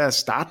 Det er deres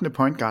startende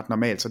point guard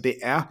normalt, så det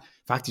er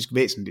faktisk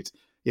væsentligt.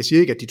 Jeg siger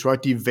ikke, at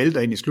Detroit de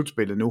vælter ind i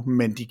slutspillet nu,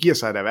 men de giver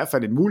sig da i hvert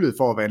fald en mulighed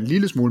for at være en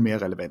lille smule mere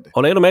relevante.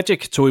 Orlando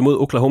Magic tog imod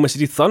Oklahoma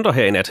City Thunder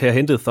her i nat. Her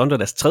hentede Thunder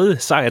deres 3.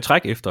 sejr i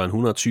træk efter en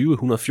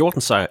 120-114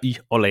 sejr i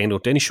Orlando.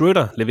 Dennis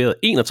Schroeder leverede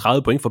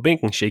 31 point for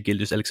bænken. Shai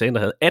Gilgeous-Alexander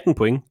havde 18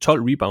 point,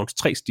 12 rebounds,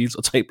 3 steals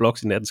og 3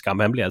 blocks i nattens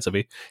kamp. Han blev altså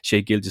ved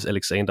Shai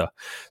Gilgeous-Alexander.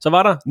 Så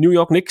var der New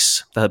York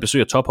Knicks, der havde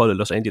besøg af topholdet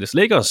Los Angeles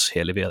Lakers.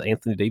 Her leverede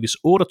Anthony Davis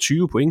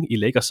 28 point i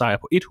Lakers sejr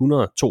på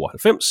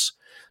 192.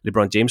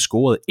 LeBron James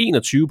scorede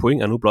 21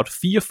 point og nu blot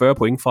 44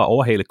 point fra at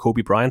overhale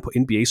Kobe Bryant på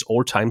NBA's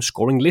all-time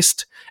scoring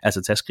list.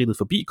 Altså tage skridtet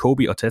forbi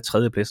Kobe og tage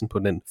 3. pladsen på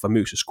den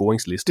famøse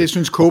scoringsliste. Det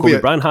synes Kobe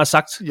Bryant har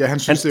sagt, han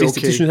synes, det er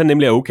okay. Det synes han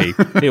nemlig er okay.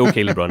 Det er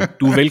okay, LeBron.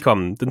 Du er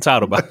velkommen. Den tager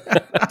du bare.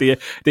 Det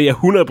er jeg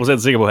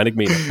 100% sikker på, at han ikke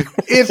mener.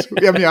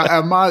 Jamen, jeg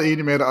er meget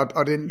enig med dig,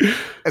 og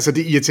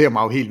det irriterer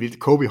mig jo helt vildt.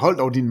 Kobe, hold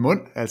dog din mund,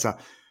 altså.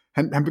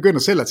 Han begynder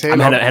selv at tale om...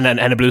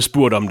 Han er blevet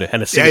spurgt om det.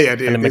 Han er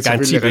sikkert, han er med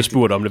garanti blevet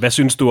spurgt om det. Hvad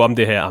synes du om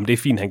det her? Jamen, det er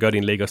fint, han gør det i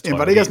en Lakers trøje.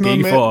 Var det ikke også noget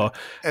med,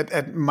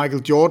 at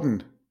Michael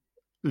Jordan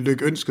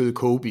lykønskede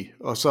Kobe,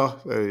 og så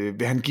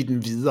vil han give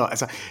den videre?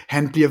 Altså,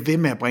 han bliver ved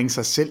med at bringe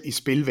sig selv i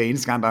spil hver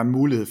eneste gang, der er en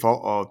mulighed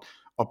for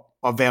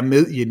at være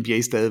med i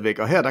NBA stadigvæk.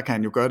 Og her der kan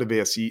han jo gøre det ved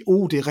at sige,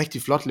 det er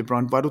rigtig flot,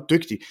 LeBron, hvor er du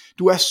dygtig.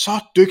 Du er så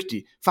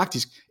dygtig.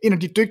 Faktisk en af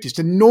de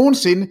dygtigste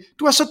nogensinde.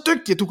 Du er så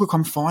dygtig, at du kan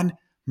komme foran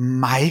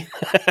mig.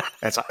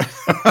 Altså.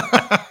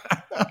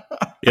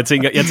 Jeg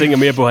tænker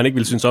mere på, at han ikke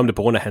ville synes om det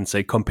på grund af hans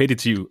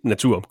kompetitiv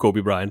natur,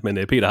 Kobe Bryant, men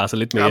Peter har så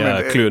lidt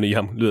mere kløerne i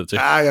ham, lyder det til.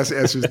 Ja,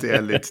 jeg synes, det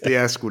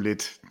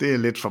er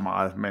lidt for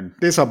meget, men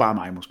det er så bare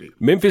mig måske.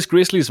 Memphis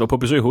Grizzlies var på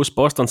besøg hos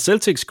Boston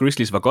Celtics.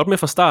 Grizzlies var godt med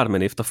fra start,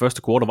 men efter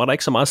første kvartal var der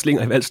ikke så meget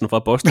slinger i valsen fra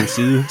Bostons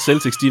side.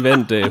 Celtics de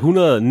vandt 119-95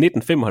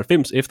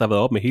 efter at have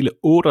været op med hele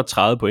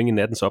 38 point i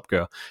nattens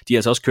opgør. De har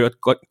altså også kørt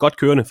godt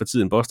kørende for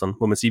tiden, Boston,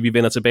 må man sige. Vi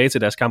vender tilbage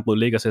til deres kamp mod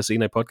Lakers her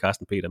senere i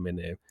podcasten, Peter, men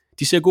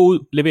de ser gode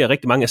ud, leverer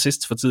rigtig mange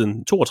assists for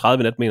tiden.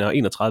 32 nat, mener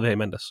 31 her i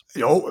mandags.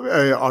 Jo,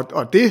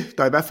 og det,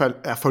 der i hvert fald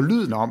er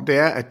forlydende om, det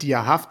er, at de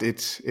har haft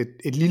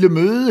et lille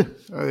møde,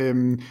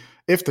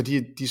 efter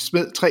de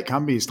smed 3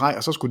 kampe i streg,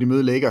 og så skulle de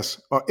møde Lakers.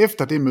 Og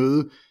efter det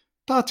møde,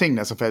 der er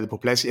tingene altså faldet på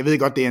plads. Jeg ved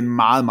godt, det er en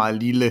meget,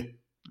 meget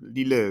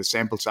lille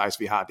sample size,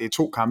 vi har. Det er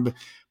 2 kampe,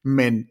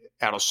 men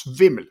er der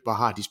svimmel, hvor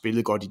har de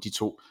spillet godt i de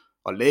 2.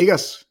 Og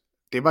Lakers,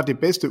 det var det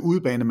bedste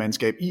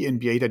udebanemandskab i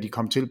NBA, da de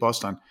kom til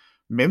Boston.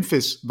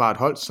 Memphis var et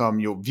hold, som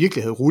jo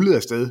virkelig havde rullet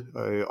afsted,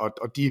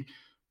 og de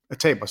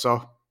taber så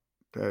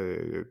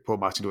på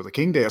Martin Luther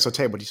King Day, og så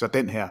taber de så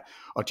den her.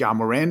 Og Ja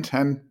Morant,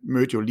 han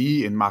mødte jo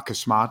lige en Marcus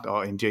Smart,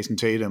 og en Jason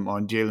Tatum, og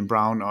en Jaylen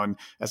Brown, og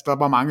altså der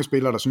var mange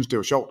spillere, der syntes, det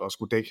var sjovt at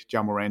skulle dække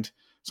Ja Morant,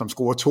 som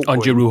scorer 2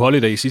 point. Og Jrue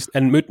Holiday i sidst.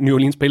 Han mødte New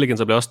Orleans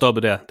Pelicans og blev også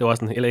stoppet der. Det var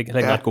sådan heller ikke en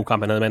ret god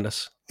kamp, han havde i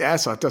mandags. Ja,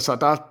 så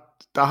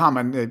der har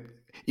man...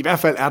 I hvert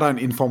fald er der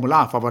en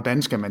formular for,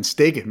 hvordan skal man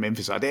stække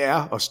Memphis, og det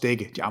er at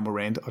stække Ja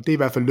Morant, og det er i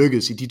hvert fald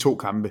lykkedes i de 2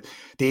 kampe.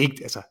 Det er ikke,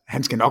 altså,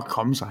 han skal nok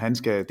komme sig,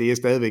 det er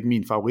stadigvæk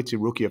min favorit til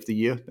Rookie of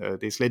the Year,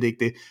 det er slet ikke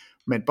det.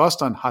 Men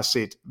Boston har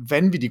set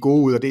vanvittigt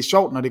gode ud, og det er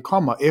sjovt, når det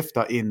kommer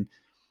efter en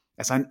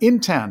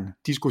intern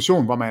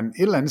diskussion, hvor man et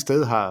eller andet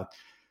sted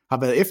har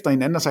været efter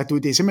hinanden og sagt,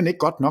 det er simpelthen ikke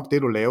godt nok,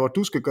 det du laver,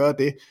 du skal gøre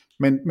det.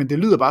 Men det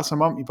lyder bare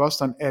som om i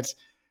Boston,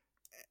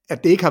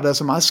 at det ikke har været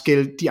så meget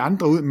skældt de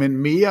andre ud, men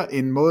mere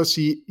en måde at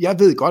sige, jeg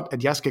ved godt,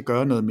 at jeg skal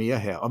gøre noget mere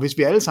her, og hvis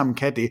vi alle sammen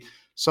kan det,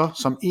 så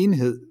som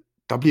enhed,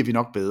 der bliver vi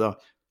nok bedre.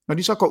 Når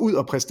de så går ud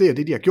og præsterer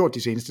det, de har gjort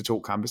de seneste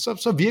 2 kampe,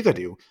 så virker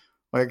det jo.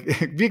 Og jeg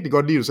kan virkelig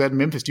godt lide, at du sagde, at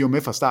Memphis, de var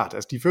med fra start.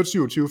 Altså, de førte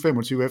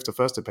 27-25 efter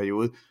første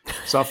periode,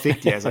 så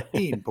fik de altså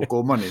 1 på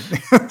gummerne.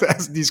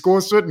 Altså, de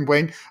scorede 17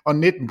 point og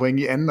 19 point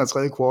i anden og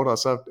tredje kvartal, og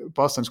så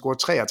Boston scorede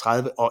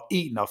 33 og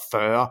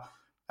 41.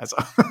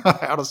 Altså,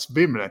 er der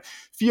svimmel.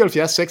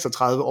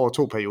 74-36 over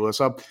 2 perioder,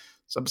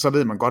 så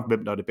ved man godt,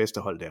 hvem der er det bedste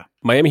hold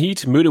der. Miami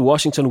Heat mødte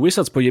Washington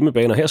Wizards på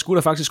hjemmebane, og her skulle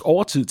der faktisk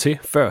overtid til,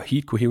 før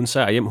Heat kunne hive en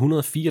sejr hjem.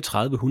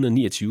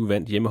 134-129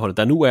 vandt hjemmeholdet,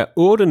 der nu er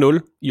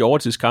 8-0 i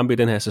overtidskampe i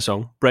den her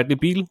sæson. Bradley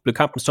Beal blev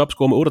kampens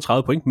topscorer med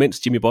 38 point, mens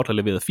Jimmy Butler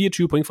leverede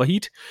 24 point fra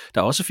Heat,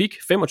 der også fik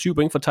 25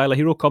 point fra Tyler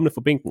Hero kommende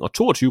fra bænken, og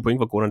 22 point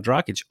fra Goran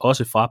Dragic,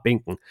 også fra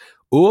bænken.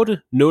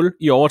 8-0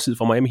 i overtid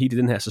fra Miami Heat i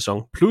den her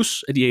sæson,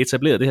 plus at de har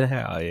etableret det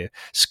her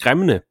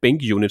skræmmende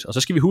bænkeunit, og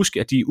så skal vi huske,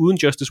 at de er uden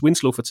Justice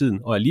Winslow for tiden,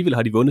 og alligevel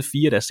har de vundet 4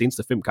 4 af deres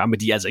seneste 5 kampe.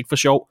 De er altså ikke for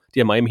sjov, de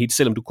her Miami Heat,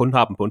 selvom du kun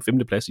har dem på en 5.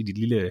 plads i dit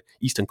lille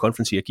Eastern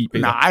Conference-hierarki.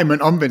 Nej,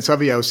 men omvendt, så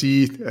vil jeg jo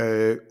sige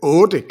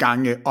 8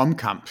 gange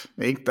omkamp.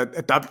 Ikke?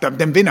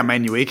 Dem vinder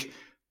man jo ikke.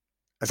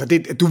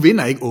 Altså, du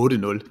vinder ikke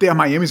 8-0. Det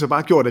har Miami så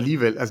bare gjort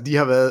alligevel. Altså, de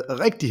har været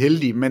rigtig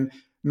heldige, men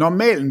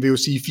normalen vil jo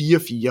sige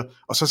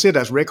 4-4, og så ser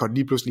deres record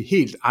lige pludselig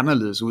helt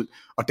anderledes ud.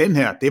 Og den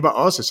her, det var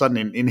også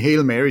sådan en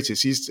Hail Mary til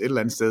sidst et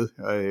eller andet sted,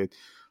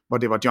 hvor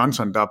det var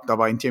Johnson, der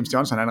var en James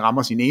Johnson, han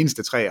rammer sin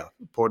eneste træer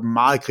på et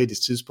meget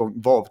kritisk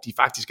tidspunkt, hvor de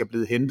faktisk er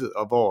blevet hentet,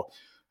 og hvor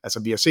altså,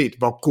 vi har set,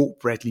 hvor god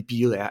Bradley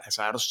Beal er.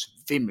 Altså, er du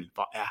svimmel,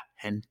 hvor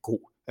er han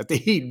god. Altså, det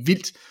er helt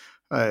vildt.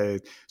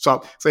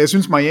 Så jeg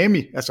synes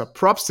Miami, altså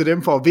props til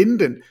dem for at vinde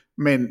den,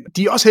 men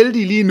de er også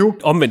heldige lige nu.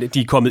 Omvendt,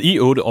 de er kommet i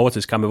 8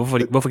 overtidskampe.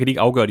 Hvorfor kan de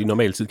ikke afgøre det i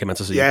normal tid, kan man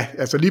så sige? Ja,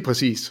 altså lige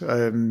præcis.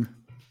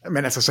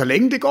 Men altså, så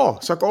længe det går,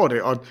 så går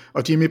det.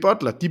 Og Jimmy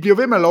Butler, de bliver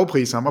ved med at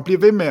lovprise ham, og bliver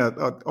ved med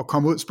at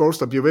komme ud.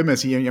 Spoelstra bliver ved med at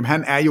sige, jamen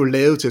han er jo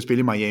lavet til at spille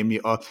i Miami,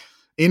 og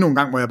endnu en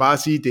gang må jeg bare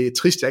sige, det er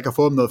trist, jeg ikke har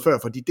fået dem noget før,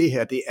 fordi det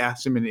her, det er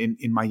simpelthen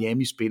en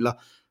Miami-spiller.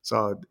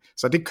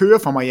 Så det kører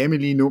for Miami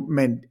lige nu,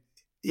 men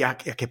jeg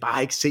kan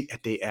bare ikke se, at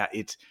det er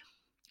et...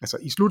 Altså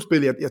i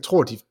slutspillet, jeg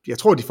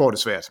tror, de får det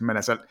svært, men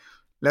altså,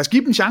 lad os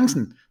give dem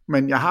chancen,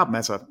 men jeg har dem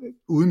altså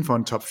uden for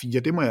en top 4,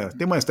 det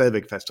må jeg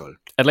stadigvæk fastholde.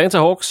 Atlanta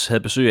Hawks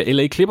havde besøg af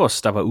LA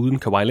Clippers, der var uden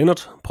Kawhi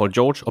Leonard, Paul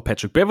George og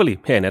Patrick Beverley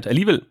her i nat.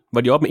 Alligevel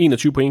var de oppe med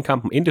 21 point i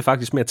kampen, endte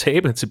faktisk med at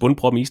tabe til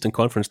bundproppen i Eastern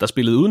Conference, der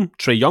spillede uden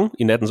Trae Young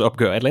i nattens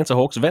opgør. Atlanta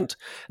Hawks vandt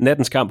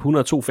nattens kamp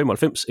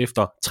 102-95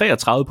 efter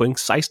 33 point,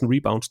 16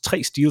 rebounds,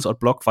 3 steals og et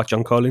block fra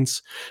John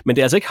Collins. Men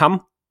det er altså ikke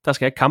ham, der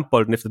skal have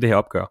kampbolden efter det her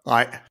opgør.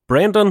 Nej.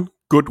 Brandon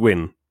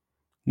Goodwin.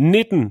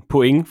 19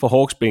 point for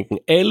Hawks-bænken.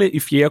 Alle i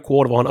fjerde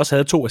kvartal, hvor han også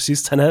havde 2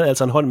 assists. Han havde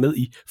altså en hånd med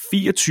i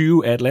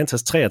 24 af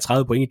Atlantas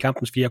 33 point i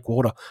kampens fjerde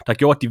kvartal, der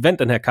gjorde, at de vandt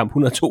den her kamp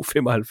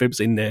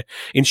 102-95.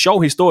 En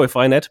sjov historie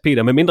fra en nat,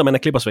 Peter, medmindre man er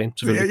Clippers-fan,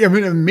 selvfølgelig. Jeg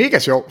mener, mega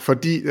sjov,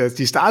 fordi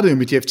de startede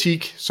med Jeff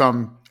Teague,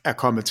 som er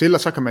kommet til,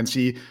 og så kan man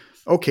sige,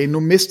 okay, nu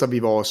mister vi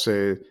vores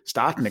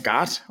startende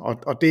guard,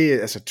 og det,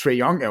 altså Trae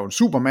Young er jo en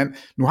supermand.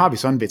 Nu har vi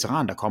sådan en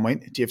veteran, der kommer ind.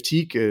 Jeff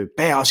Teague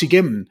bærer os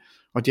igennem.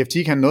 Og Jeff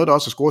Teague, han nåede da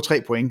også at score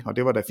 3 point, og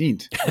det var da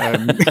fint.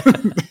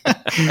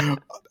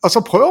 Og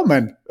så prøver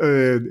man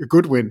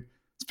Goodwin,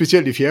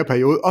 specielt i fjerde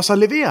periode, og så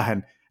leverer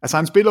han. Altså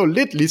han spiller jo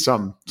lidt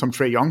ligesom som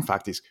Trae Young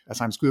faktisk.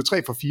 Altså han skyder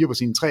 3 for 4 på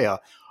sine træer,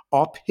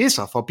 og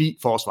pisser forbi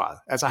forsvaret.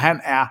 Altså han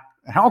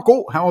var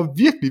god, han var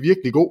virkelig,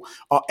 virkelig god,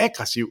 og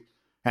aggressiv.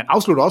 Han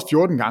afslutter også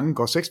 14 gange,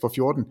 går 6 for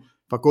 14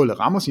 fra gulvet,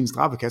 rammer sin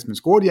straffekast, men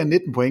scorer de her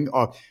 19 point,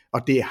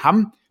 og det er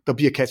ham, der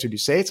bliver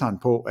katalysatoren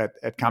på,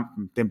 at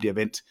kampen den bliver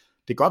vendt.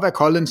 Det kan godt være, at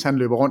Collins han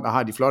løber rundt og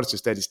har de flotteste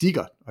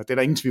statistikker, og det er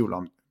der ingen tvivl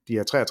om. De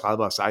her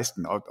 33 og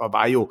 16, og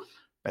var jo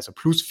altså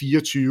plus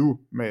 24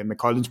 med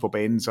Collins på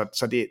banen,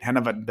 så han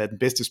har været den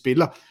bedste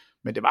spiller,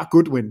 men det var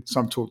Goodwin,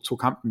 som tog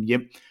kampen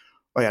hjem.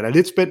 Og jeg er da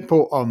lidt spændt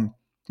på, om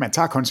man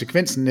tager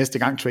konsekvensen næste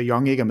gang Trae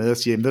Young ikke er med og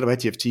siger, ved du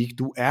hvad, Jeff Teague,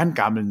 du er en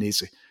gammel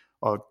nisse,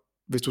 og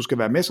hvis du skal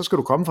være med, så skal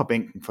du komme fra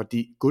bænken,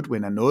 fordi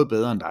Goodwin er noget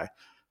bedre end dig.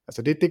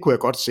 Altså det kunne jeg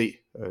godt se,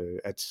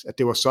 at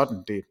det var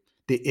sådan,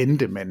 det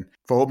endte, men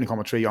forhåbentlig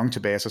kommer Trae Young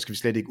tilbage, så skal vi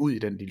slet ikke ud i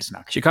den lille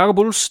snak. Chicago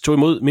Bulls tog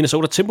imod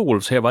Minnesota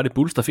Timberwolves. Her var det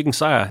Bulls, der fik en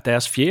sejr,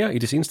 deres fjerde i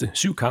de seneste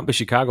 7 kampe.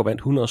 Chicago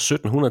vandt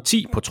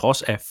 117-110 på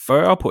trods af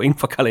 40 point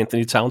for Karl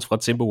Anthony Towns fra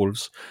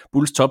Timberwolves.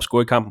 Bulls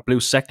topscorer i kampen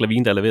blev Zach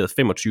LaVine, der leverede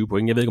 25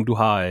 point. Jeg ved ikke, om du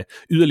har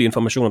yderligere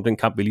information om den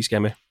kamp, vi lige skal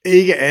have med.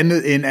 Ikke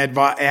andet end, at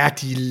hvor er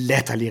de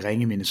latterlige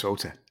ringe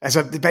Minnesota.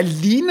 Altså, hvad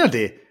ligner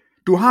det?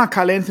 Du har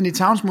Karl Anthony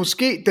Towns,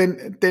 måske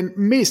den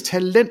mest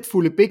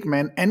talentfulde big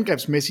man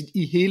angrebsmæssigt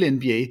i hele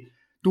NBA.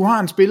 Du har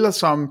en spiller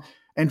som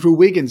Andrew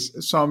Wiggins,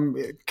 som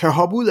kan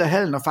hoppe ud af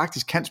hallen og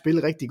faktisk kan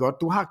spille rigtig godt.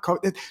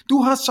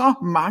 Du har så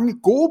mange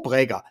gode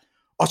brikker,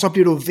 og så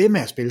bliver du ved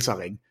med at spille sig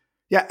ring.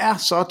 Jeg er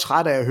så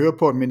træt af at høre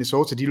på, at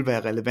Minnesota de vil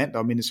være relevant,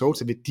 og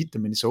Minnesota vil dit,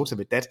 og Minnesota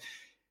vil dat.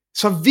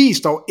 Så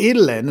vis dog et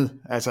eller andet.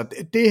 Altså,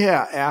 det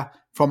her er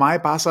for mig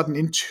bare sådan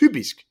en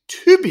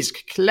typisk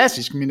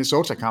klassisk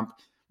Minnesota-kamp,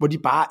 hvor de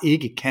bare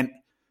ikke kan.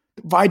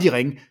 Vej de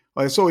ring.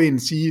 Og jeg så en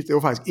sige, det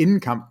var faktisk inden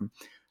kampen,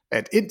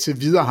 at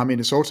indtil videre har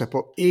Minnesota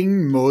på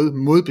ingen måde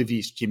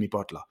modbevist Jimmy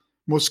Butler.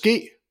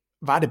 Måske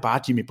var det bare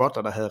Jimmy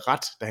Butler, der havde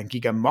ret, da han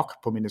gik amok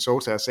på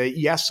Minnesota og sagde,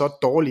 I er så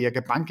dårlige, jeg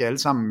kan banke jer alle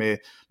sammen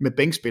med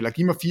bænkspillere.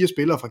 Giv mig 4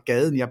 spillere fra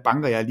gaden, jeg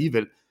banker jer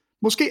alligevel.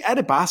 Måske er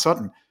det bare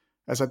sådan.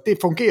 Altså, det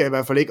fungerer i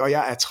hvert fald ikke, og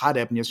jeg er træt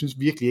af dem. Jeg synes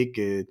virkelig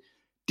ikke,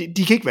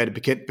 de kan ikke være det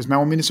bekendt, hvis man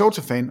var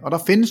Minnesota-fan, og der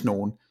findes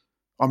nogen,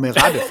 og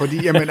med rette,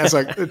 fordi jamen,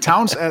 altså,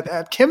 Towns er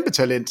et kæmpe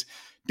talent.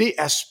 Det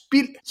er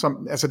spild,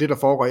 altså det der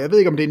foregår. Jeg ved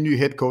ikke, om det er en ny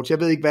head coach. Jeg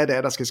ved ikke, hvad det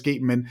er, der skal ske,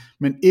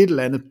 men et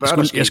eller andet bør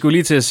der ske. Jeg skulle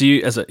lige til at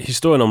sige, altså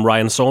historien om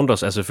Ryan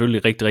Saunders er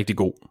selvfølgelig rigtig, rigtig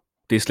god.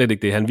 Det er slet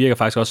ikke det. Han virker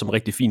faktisk også som en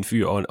rigtig fin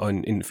fyr, og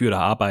en fyr, der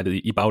har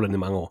arbejdet i baglandet i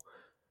mange år.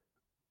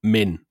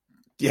 Men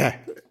ja,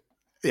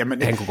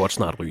 jamen, han kunne godt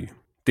snart ryge.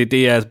 Det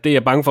er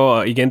jeg bange for,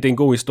 og igen, det er en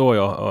god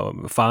historie,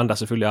 og faren, der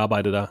selvfølgelig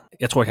arbejdede der.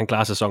 Jeg tror ikke, han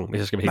klarer sæsonen, hvis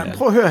jeg skal være helt ærlig.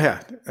 Prøv at høre her.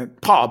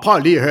 Prøv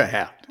lige at høre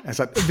her.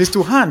 Altså, hvis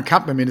du har en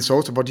kamp med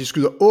Minnesota, hvor de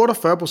skyder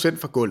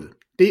 48% fra gulvet,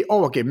 Det er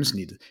over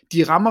gennemsnittet.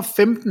 De rammer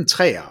 15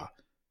 træere.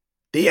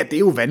 Det er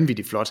jo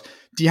vanvittigt flot.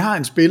 De har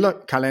en spiller,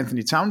 Karl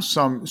Anthony Towns,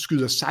 som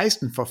skyder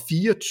 16 for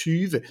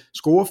 24,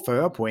 scorer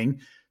 40 point.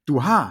 Du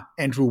har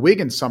Andrew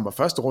Wiggins, som var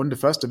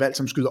første valg,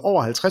 som skyder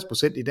over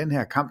 50% i den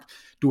her kamp.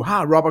 Du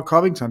har Robert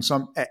Covington,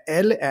 som af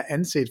alle er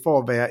anset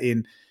for at være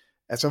en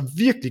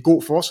virkelig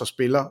god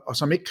forsvarsspiller, og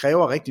som ikke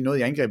kræver rigtig noget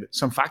i angrebet,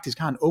 som faktisk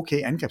har en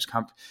okay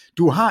angrebskamp.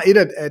 Du har et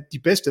af de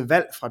bedste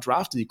valg fra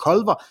draftet i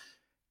Culver.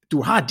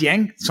 Du har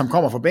Dieng, som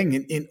kommer fra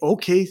bænken, en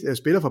okay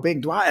spiller fra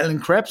bænken. Du har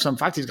Allen Crabbe, som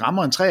faktisk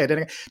rammer en træer i den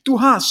her. Du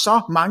har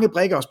så mange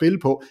brikker at spille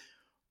på.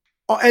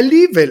 Og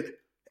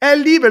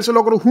alligevel så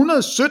lukker du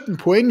 117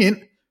 point ind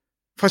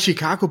fra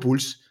Chicago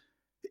Bulls.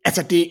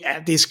 Altså,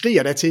 det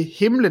skriger da til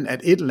himlen,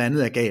 at et eller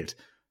andet er galt.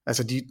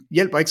 Altså, de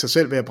hjælper ikke sig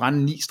selv ved at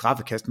brænde 9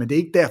 straffekast, men det er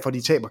ikke derfor,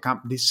 de taber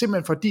kampen. Det er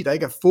simpelthen fordi, der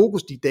ikke er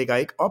fokus, de dækker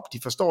ikke op, de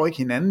forstår ikke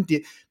hinanden.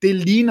 Det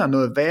ligner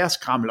noget værre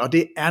skrammel, og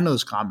det er noget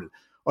skrammel.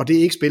 Og det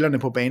er ikke spillerne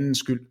på banens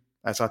skyld.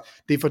 Altså,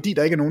 det er fordi,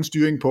 der ikke er nogen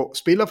styring på.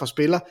 Spiller for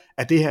spiller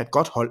er det her et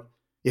godt hold.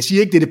 Jeg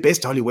siger ikke, det er det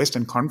bedste hold i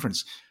Western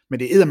Conference, men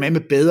det er eddermame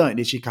bedre end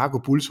det Chicago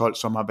Bulls hold,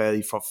 som har været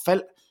i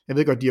forfald. Jeg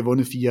ved godt, de har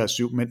vundet 4 af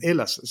 7, men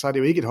ellers så er det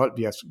jo ikke et hold,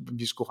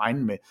 vi skulle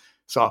regne med.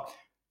 Så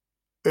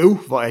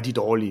hvor er de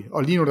dårlige.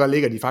 Og lige nu der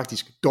ligger de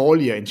faktisk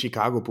dårligere end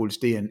Chicago Bulls.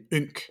 Det er en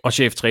ynk. Og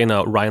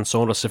cheftræner Ryan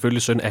Saunders,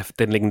 selvfølgelig søn af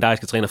den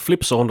legendariske træner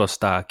Flip Saunders,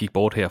 der gik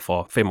bort her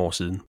for 5 år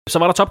siden. Så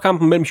var der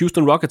topkampen mellem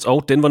Houston Rockets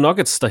og Denver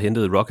Nuggets, der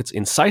hentede Rockets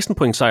en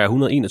 16-point sejr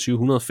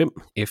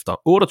 121-105 efter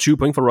 28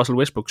 point for Russell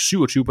Westbrook,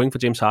 27 point for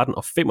James Harden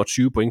og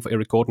 25 point for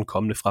Eric Gordon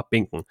kommende fra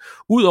bænken.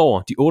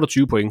 Udover de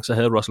 28 point, så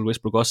havde Russell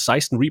Westbrook også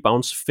 16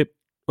 rebounds,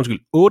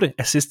 8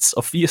 assists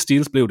og 4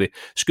 steals blev det.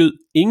 Skød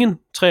ingen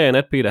træer i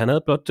nat, Peter. Han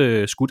havde blot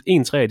skudt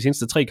 1 træer i de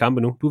seneste 3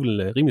 kampe nu. Du er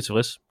vel rimelig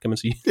tilfreds, kan man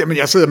sige. Jamen,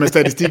 jeg sidder med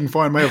statistikken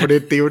foran mig, for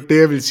det er jo det,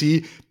 jeg vil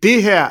sige.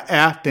 Det her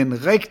er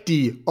den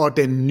rigtige og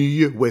den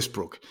nye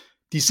Westbrook.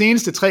 De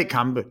seneste 3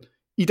 kampe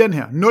i den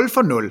her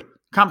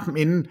 0-0. Kampen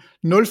inden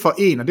 0-1, og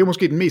det er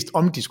måske den mest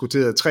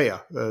omdiskuterede træer,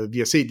 vi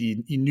har set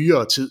i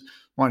nyere tid,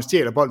 hvor han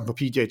stjæler bolden på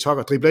PJ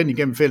Tucker, dribler ind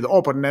igennem feltet,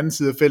 over på den anden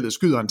side af feltet,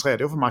 skyder en træer.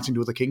 Det var for Martin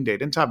Luther King Day,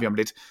 den tager vi om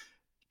lidt.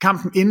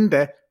 Kampen inden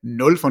da, 0-0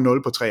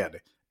 på træerne.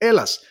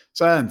 Ellers,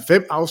 så havde han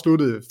 5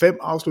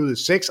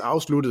 afsluttede, 6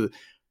 afsluttede,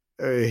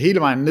 hele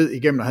vejen ned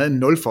igennem, og havde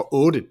en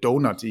 0-8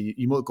 donut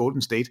imod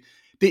Golden State.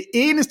 Det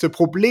eneste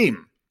problem,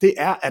 det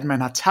er, at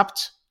man har tabt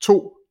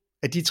 2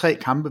 af de 3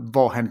 kampe,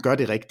 hvor han gør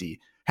det rigtige.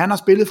 Han har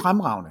spillet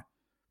fremragende.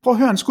 Prøv at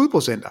høre en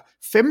skudprocenter.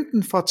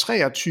 15 for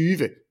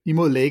 23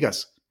 imod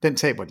Lakers, den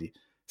taber de.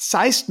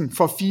 16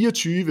 for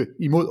 24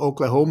 imod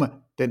Oklahoma,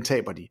 den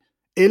taber de.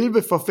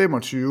 11 for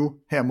 25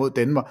 her mod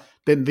Denver,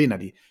 den vinder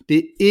de. Det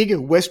er ikke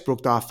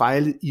Westbrook, der har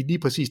fejlet i lige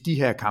præcis de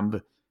her kampe.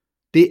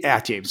 Det er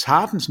James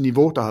Hardens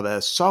niveau, der har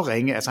været så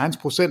ringe. Altså hans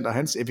procent og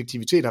hans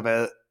effektivitet har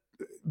været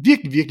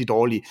virkelig, virkelig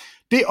dårlige.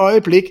 Det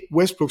øjeblik,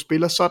 Westbrook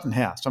spiller sådan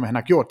her, som han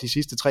har gjort de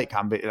sidste 3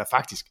 kampe, eller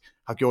faktisk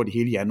har gjort i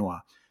hele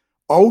januar,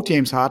 og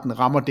James Harden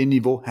rammer det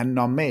niveau, han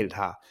normalt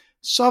har,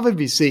 så vil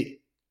vi se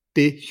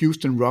det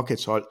Houston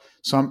Rockets hold,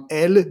 som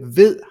alle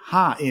ved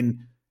har en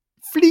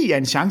fli af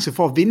en chance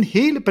for at vinde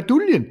hele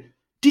baduljen.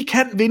 De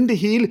kan vinde det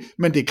hele,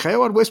 men det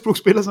kræver, at Westbrook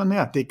spiller sådan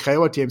her. Det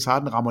kræver, at James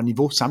Harden rammer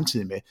niveau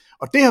samtidig med.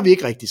 Og det har vi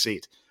ikke rigtig set.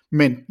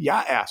 Men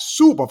jeg er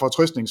super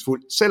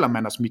fortrøstningsfuld, selvom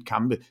man har smidt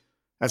kampe.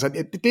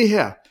 Altså det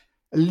her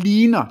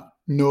ligner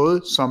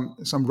noget,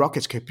 som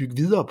Rockets kan bygge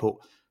videre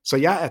på. Så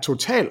jeg er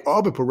totalt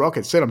oppe på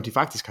Rockets, selvom de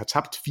faktisk har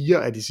tabt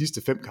 4 af de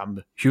sidste 5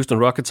 kampe.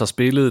 Houston Rockets har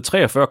spillet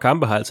 43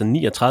 kampe, har altså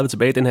 39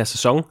 tilbage i den her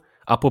sæson.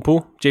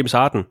 Apropos James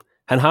Harden,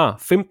 han har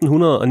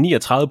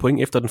 1539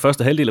 point efter den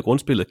første halvdel af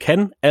grundspillet,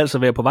 kan altså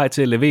være på vej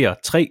til at levere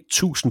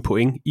 3000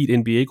 point i et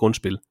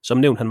NBA-grundspil. Som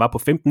nævnt, han var på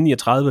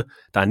 1539,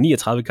 der er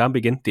 39 kampe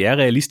igen, det er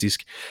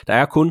realistisk. Der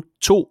er kun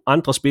 2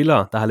 andre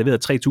spillere, der har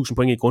leveret 3000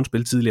 point i et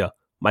grundspil tidligere.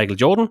 Michael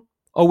Jordan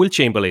og Will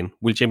Chamberlain.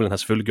 Will Chamberlain har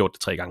selvfølgelig gjort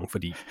det 3 gange,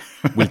 fordi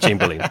Will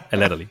Chamberlain er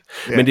latterlig.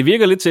 Yeah. Men det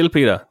virker lidt til,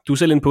 Peter, du er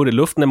selv inde på det,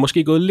 luften er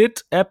måske gået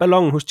lidt af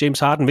ballonen hos James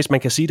Harden, hvis man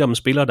kan sige det om en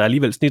spiller, der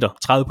alligevel snitter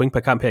 30 point per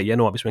kamp her i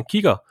januar. Hvis man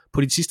kigger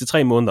på de sidste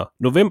 3 måneder,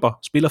 november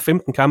spiller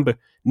 15 kampe,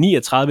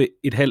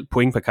 39,5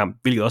 point per kamp,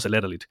 hvilket også er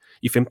latterligt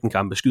i 15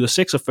 kampe, skyder 46,3%,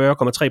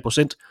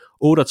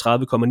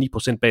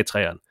 38,9% bag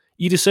træerne.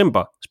 I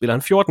december spiller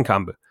han 14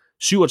 kampe,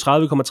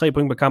 37,3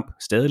 point per kamp,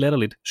 stadig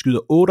latterligt, skyder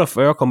 48,1%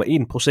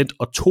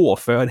 og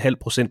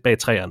 42,5% bag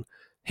træerne.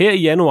 Her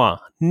i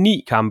januar,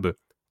 9 kampe,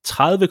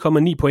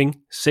 30,9 point,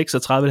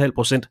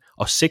 36,5%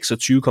 og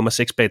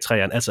 26,6 bag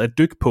træerne, altså et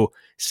dyk på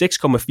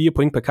 6,4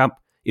 point per kamp,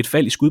 et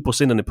fald i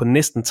skudprocenterne på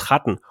næsten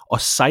 13 og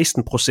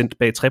 16%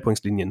 bag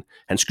trepointslinjen.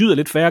 Han skyder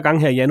lidt færre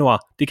gange her i januar,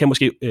 det kan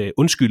måske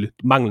undskylde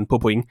manglen på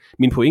point.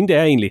 Min pointe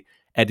er egentlig,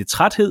 er det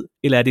træthed,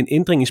 eller er det en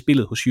ændring i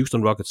spillet hos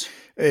Houston Rockets?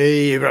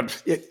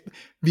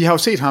 Vi har jo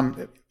set ham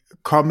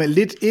komme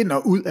lidt ind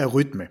og ud af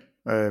rytme.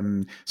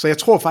 Så jeg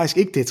tror faktisk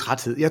ikke, det er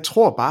træthed. Jeg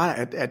tror bare,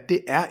 at det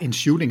er en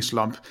shooting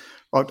slump.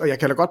 Og jeg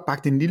kan da godt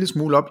bakke det en lille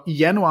smule op. I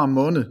januar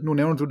måned, nu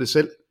nævner du det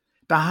selv,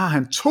 der har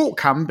han 2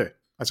 kampe,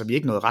 altså vi er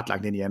ikke nået ret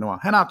langt ind i januar,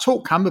 han har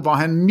 2 kampe, hvor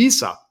han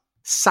misser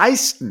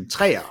 16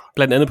 træer.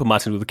 Blandt andet på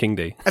Martin Luther King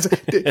Day. Altså,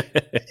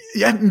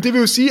 det vil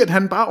jo sige, at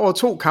han bare over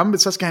 2 kampe,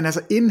 så skal han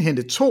altså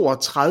indhente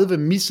 32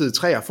 missede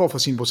træer for at få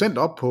sin procent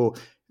op på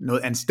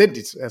noget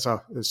anstændigt, altså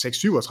 6,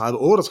 37,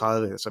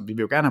 38, altså vi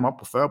vil jo gerne have ham op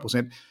på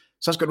 40%,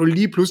 så skal du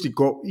lige pludselig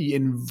gå i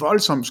en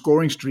voldsom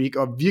scoring streak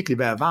og virkelig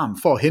være varm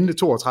for at hente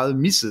 32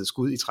 missede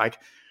skud i træk.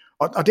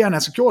 Og det har han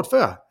altså gjort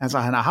før. Altså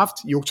han har haft,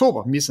 i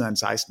oktober missede han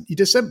 16, i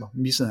december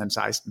missede han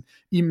 16,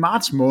 i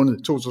marts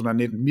måned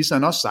 2019 missede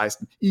han også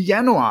 16, i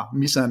januar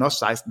missede han også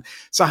 16.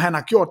 Så han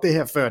har gjort det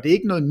her før. Det er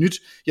ikke noget nyt.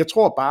 Jeg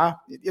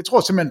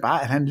tror simpelthen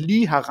bare, at han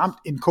lige har ramt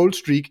en cold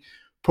streak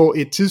på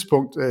et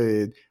tidspunkt,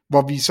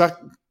 hvor vi så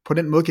på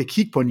den måde kan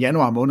kigge på en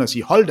januar måned og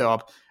sige, hold da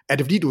op, er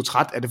det fordi du er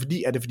træt? Er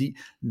det fordi?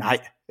 Nej,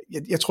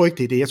 jeg tror ikke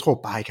det er det. Jeg tror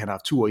bare ikke han har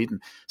haft tur i den.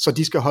 Så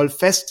de skal holde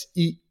fast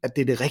i, at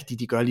det er det rigtige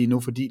de gør lige nu,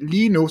 fordi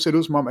lige nu ser det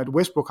ud som om, at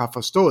Westbrook har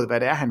forstået, hvad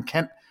det er han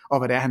kan, og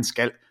hvad det er han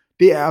skal.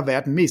 Det er at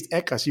være den mest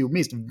aggressive,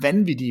 mest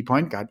vanvittige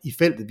point guard i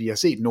feltet, vi har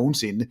set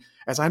nogensinde.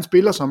 Altså han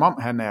spiller som om,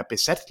 han er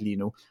besat lige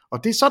nu,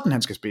 og det er sådan,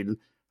 han skal spille.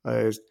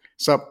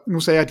 Så nu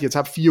sagde jeg, at de har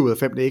tabt 4 ud af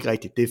 5, det er ikke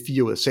rigtigt, det er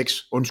 4 ud af 6,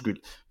 undskyld.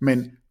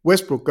 Men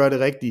Westbrook gør det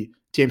rigtige,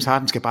 James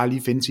Harden skal bare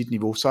lige finde sit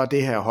niveau, så er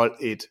det her hold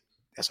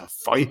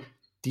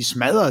de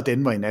smadrede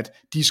Denver i nat.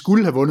 De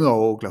skulle have vundet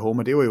over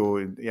Oklahoma. Det var jo,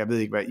 jeg ved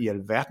ikke hvad i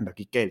alverden, der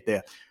gik galt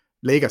der.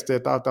 Lakers,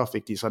 der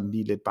fik de sådan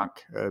lige lidt bank.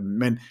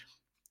 Men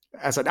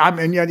altså,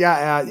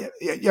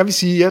 jeg vil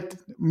sige, at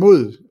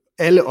mod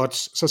alle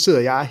odds, så sidder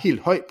jeg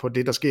helt højt på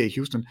det, der sker i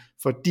Houston,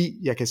 fordi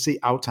jeg kan se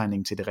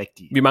aftegningen til det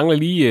rigtige. Vi mangler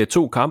lige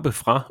 2 kampe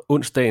fra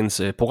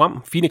onsdagens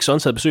program. Phoenix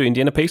Suns havde besøg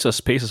Indiana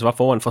Pacers. Pacers var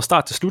foran fra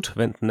start til slut,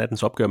 vandt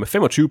nattens opgør med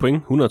 25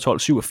 point,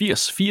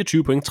 112-87,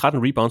 24 point,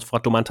 13 rebounds fra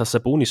Domantas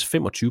Sabonis,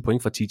 25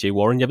 point fra TJ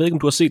Warren. Jeg ved ikke, om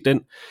du har set den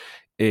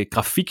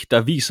grafik,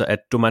 der viser, at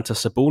Domantas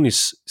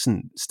Sabonis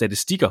sådan,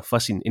 statistikker fra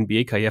sin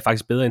NBA-karriere er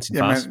faktisk bedre end sin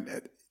fars.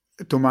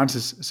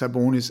 Domantas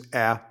Sabonis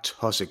er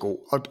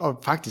tossegod, og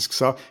faktisk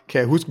så kan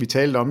jeg huske, vi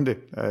talte om det,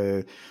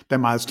 da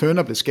Miles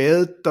Turner blev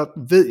skadet, der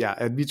ved jeg,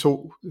 at vi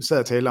to sad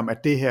og talte om, at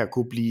det her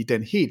kunne blive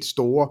den helt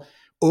store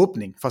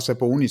åbning for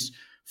Sabonis,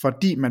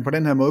 fordi man på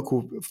den her måde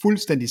kunne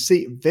fuldstændig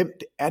se, hvem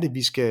det er det,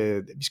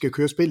 vi skal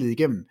køre spillet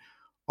igennem.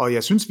 Og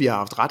jeg synes, vi har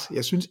haft ret.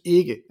 Jeg synes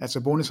ikke, at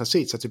Sabonis har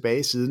set sig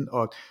tilbage siden,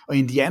 og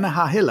Indiana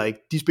har heller ikke.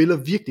 De spiller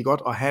virkelig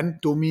godt, og han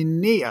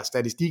dominerer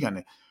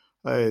statistikkerne.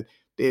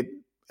 Det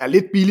er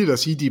lidt billigt at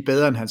sige, at de er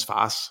bedre end hans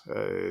fars,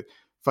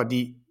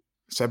 fordi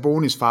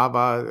Sabonis far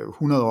var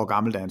 100 år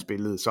gammel, da han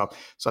spillede,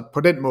 så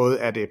på den måde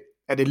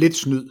er det lidt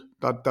snyd,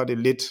 der er det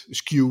lidt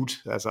skewed,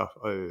 altså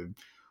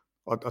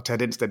at tage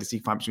den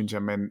statistik frem, synes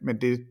jeg, men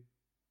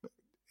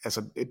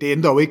det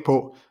ændrer jo ikke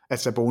på, at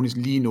Sabonis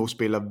lige nu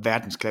spiller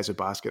verdensklasse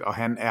basket, og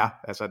han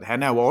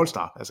er jo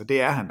all-star, altså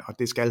det er han, og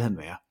det skal han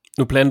være.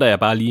 Nu planter jeg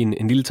bare lige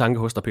en lille tanke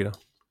hos dig, Peter.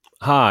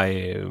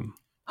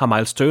 Har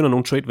Miles Turner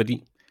nogen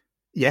trade-værdi?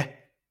 Ja,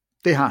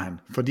 det har han,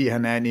 fordi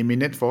han er en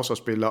eminent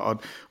forsvarsspiller,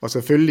 og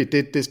selvfølgelig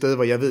det sted,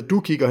 hvor jeg ved, du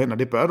kigger hen, og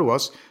det bør du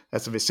også,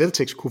 altså hvis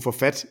Celtics kunne få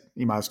fat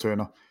i Miles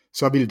Turner,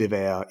 så ville det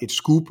være et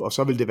scoop, og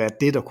så ville det være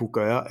det, der kunne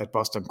gøre, at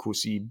Boston kunne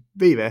sige,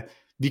 ved I hvad,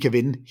 vi kan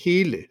vinde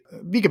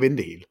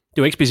det hele.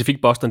 Det var ikke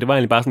specifikt Boston, det var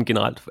egentlig bare sådan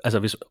generelt, altså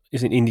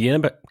hvis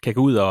Indiana kan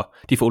gå ud, og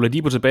de får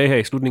Oladipo tilbage her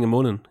i slutningen af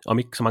måneden, om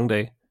ikke så mange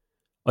dage,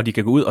 og de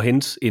kan gå ud og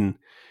hente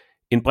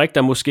en brik,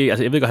 der måske,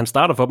 altså jeg ved ikke, han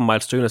starter for dem,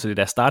 Miles Turner, så det er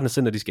deres startende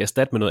center, de skal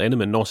erstatte med noget andet,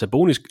 men når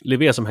Sabonis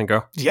leverer, som han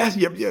gør. Ja,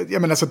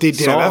 jamen altså, det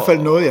er i hvert fald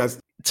noget, jeg...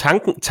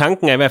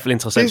 Tanken er i hvert fald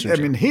interessant, synes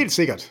jeg. Men helt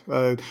sikkert,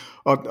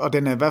 og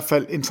den er i hvert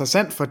fald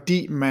interessant,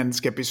 fordi man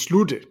skal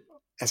beslutte,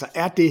 altså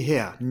er det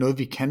her noget,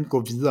 vi kan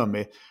gå videre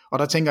med? Og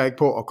der tænker jeg ikke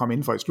på at komme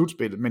ind for et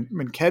slutspil,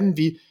 men kan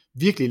vi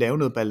virkelig lave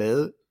noget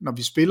ballade, når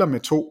vi spiller med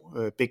 2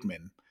 big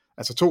men?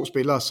 Altså 2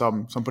 spillere,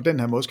 som på den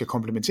her måde skal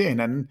komplementere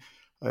hinanden,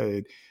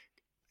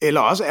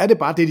 eller også er det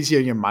bare det, de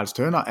siger, at Miles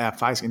Turner er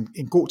faktisk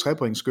en god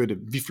trepointsskytte.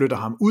 Vi flytter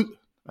ham ud.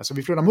 Altså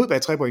vi flytter ham ud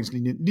bag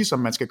trepointslinjen, ligesom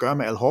man skal gøre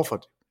med Al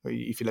Horford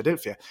i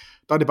Philadelphia.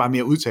 Der er det bare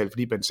mere udtalt,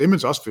 fordi Ben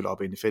Simmons også fylder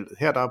op ind i feltet.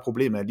 Her der er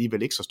problemet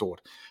alligevel ikke så stort.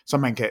 Så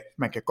man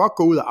kan godt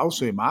gå ud og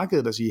afsøge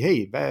markedet og sige,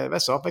 hey, hvad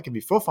så? Hvad kan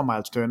vi få for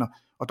Miles Turner?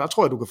 Og der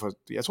tror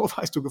jeg tror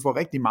faktisk, du kan få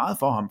rigtig meget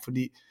for ham,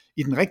 fordi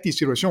i den rigtige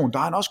situation, der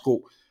er han også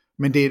god.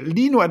 Men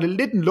lige nu er det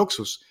lidt en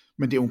luksus,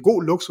 men det er jo en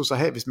god luksus at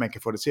have, hvis man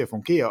kan få det til at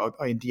fungere.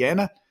 Og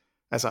Indiana,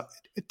 altså,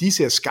 de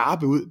ser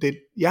skarpe ud.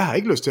 Jeg har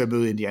ikke lyst til at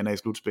møde Indiana i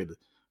slutspillet.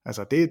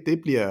 Altså,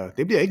 det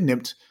bliver ikke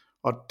nemt.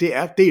 Og det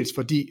er dels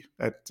fordi,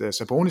 at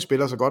Sabonis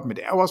spiller så godt, men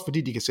det er jo også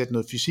fordi, de kan sætte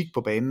noget fysik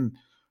på banen.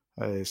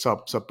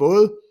 Så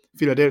både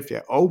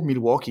Philadelphia og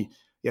Milwaukee,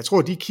 jeg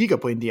tror, de kigger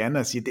på Indiana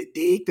og siger,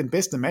 det er ikke den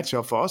bedste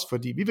matchup for os,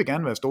 fordi vi vil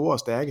gerne være store og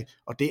stærke,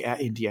 og det er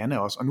Indiana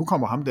også. Og nu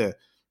kommer ham der,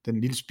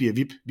 den lille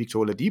spirvip, Victor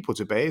Oladipo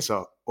tilbage,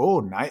 så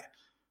nej.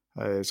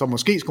 Så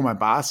måske skulle man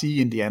bare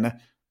sige Indiana,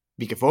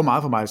 vi kan få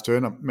meget fra Miles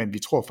Turner, men vi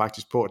tror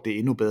faktisk på, at det er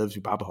endnu bedre, hvis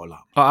vi bare beholder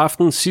ham. Og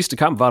aftenens sidste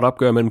kamp var et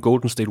opgør mellem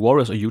Golden State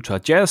Warriors og Utah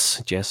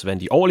Jazz. Jazz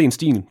vandt i overlegen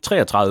stil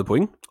 33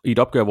 point. I et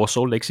opgør, hvor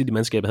Salt Lake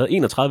City-mandskabet havde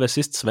 31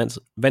 assists,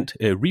 vandt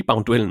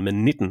rebound-duellen med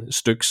 19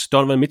 styks.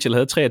 Donovan Mitchell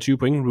havde 23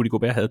 point, Rudy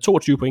Gobert havde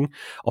 22 point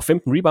og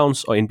 15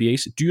 rebounds, og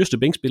NBA's dyreste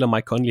bænkspiller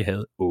Mike Conley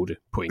havde 8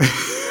 point.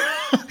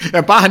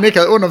 Ja, bare han ikke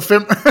havde under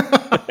 5.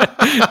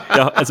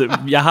 Ja, altså,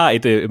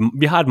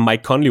 vi har et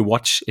Mike Conley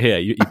watch her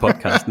i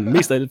podcasten.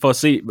 Mest af det for at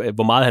se,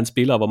 hvor meget han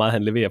spiller og hvor meget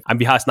han leverer. Jamen,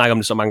 vi har snakket om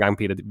det så mange gange,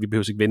 Peter. Vi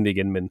behøver ikke vente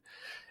igen, men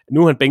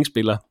nu er han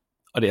bænkspiller.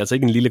 Og det er altså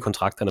ikke en lille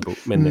kontrakt, han er på.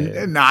 Men,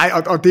 nej,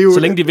 og det er jo... Så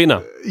længe de vinder.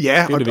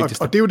 Ja,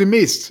 og det er jo det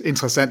mest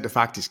interessante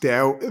faktisk. Det er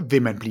jo,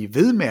 vil man blive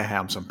ved med at have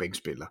ham som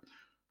bænkspiller?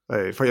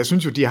 For jeg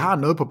synes jo, de har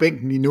noget på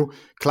bænken lige nu.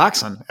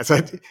 Clarkson,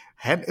 altså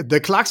The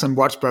Clarkson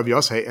Watch bør vi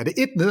også have. Er det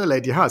et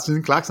nederlag, de har,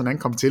 siden Clarkson han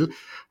kom til?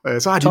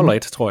 Så har de 12-1,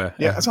 tror jeg.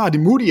 Ja, og så har de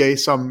Moutier,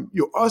 som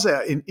jo også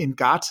er en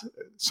guard,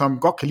 som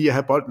godt kan lide at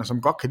have bolden, og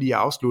som godt kan lide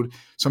at afslutte,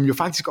 som jo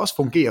faktisk også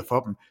fungerer for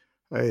dem.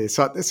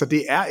 Så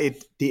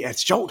det er et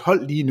sjovt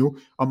hold lige nu,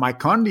 og Mike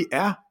Conley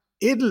er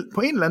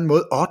på en eller anden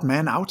måde odd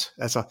man out,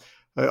 altså,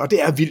 og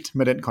det er vildt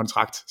med den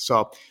kontrakt.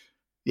 Så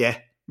ja,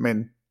 men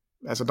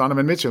altså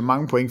Donovan Mitchell,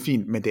 mange point,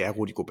 fint, men det er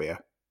Rudy Gobert.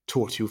 22-15,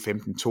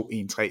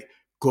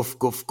 2-1-3,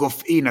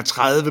 guf,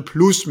 31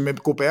 plus med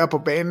Gobert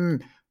på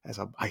banen.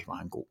 Altså, var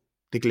han god.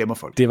 Det glemmer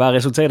folk. Det var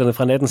resultaterne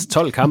fra nattens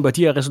 12 kampe, og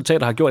de her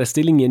resultater har gjort, at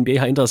stillingen i NBA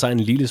har ændret sig en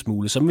lille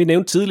smule. Som vi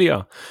nævnte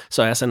tidligere,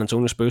 så er San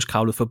Antonio Spurs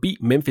kravlet forbi.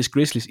 Memphis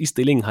Grizzlies i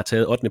stillingen har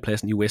taget 8.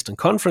 pladsen i Western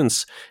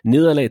Conference.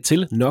 Nederlag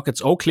til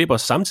Nuggets og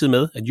Clippers, samtidig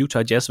med, at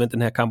Utah Jazz vandt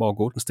den her kamp over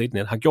Golden State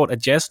Net, har gjort,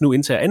 at Jazz nu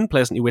indtager 2.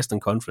 pladsen i Western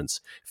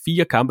Conference.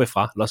 4 kampe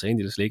fra Los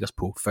Angeles Lakers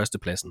på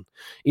 1. pladsen.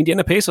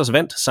 Indiana Pacers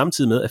vandt,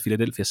 samtidig med, at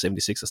Philadelphia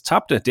 76ers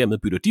tabte. Dermed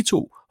bytter de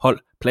to hold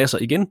pladser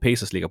igen.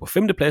 Pacers ligger på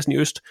 5. pladsen i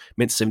øst,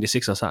 mens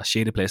 76ers har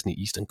 6. pladsen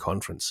i Eastern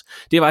Conference.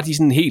 Det var de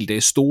sådan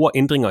helt store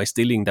ændringer i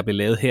stillingen, der blev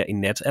lavet her i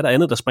nat. Er der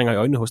andet, der springer i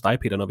øjnene hos dig,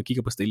 Peter, når vi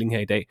kigger på stillingen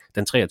her i dag,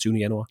 den 23.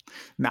 januar?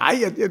 Nej,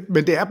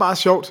 men det er bare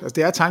sjovt. Altså,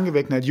 det er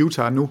tankevækkende, at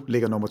Utah nu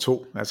ligger nummer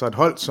 2. Altså et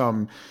hold,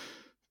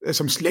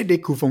 som slet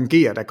ikke kunne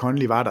fungere, da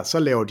Conley var der. Så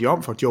laver de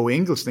om for Joe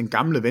Ingles, den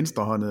gamle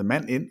venstrehåndede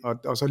mand, ind,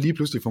 og så lige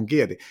pludselig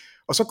fungerer det.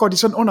 Og så går de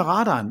sådan under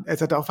radaren.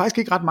 Altså, der er faktisk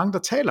ikke ret mange, der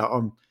taler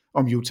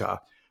om Utah.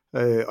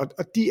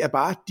 Og de er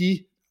bare, de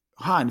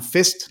har en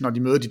fest, når de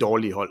møder de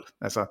dårlige hold.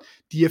 Altså,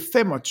 de er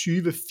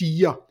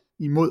 25-4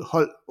 imod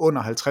hold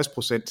under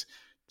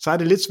 50%. Så er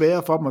det lidt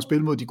sværere for dem at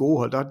spille mod de gode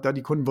hold. Der er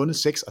de kun vundet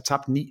 6 og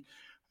tabt 9.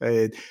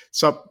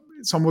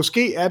 Så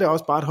måske er det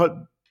også bare et hold,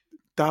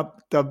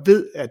 der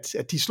ved,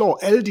 at de slår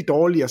alle de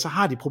dårlige, og så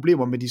har de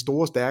problemer med de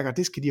store stærkere.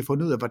 Det skal de have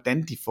fundet ud af,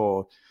 hvordan de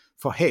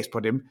får has på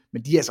dem.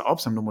 Men de er altså op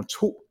som nummer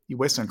 2 i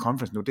Western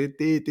Conference nu.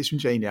 Det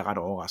synes jeg egentlig er ret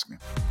overraskende.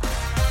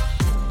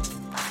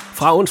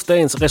 Fra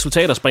onsdagens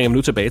resultater springer vi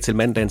nu tilbage til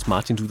mandagens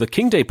Martin Luther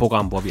King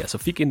Day-program, hvor vi altså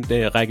fik en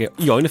række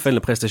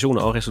iøjnefaldende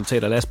præstationer og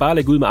resultater. Lad os bare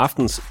lægge ud med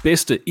aftens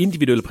bedste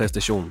individuelle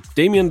præstation.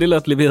 Damian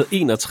Lillard leverede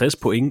 61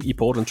 point i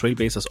Portland Trail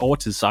Blazers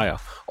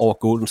overtidssejr over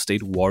Golden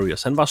State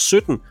Warriors. Han var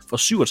 17 for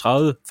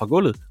 37 fra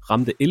gulvet,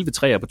 ramte 11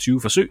 træer på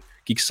 20 forsøg,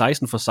 gik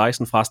 16 for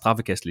 16 fra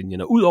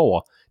straffekastlinjen, og ud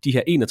over de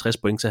her 61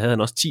 point, så havde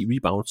han også 10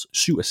 rebounds,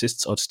 7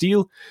 assists og et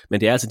steal, men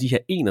det er altså de her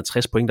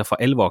 61 point, der for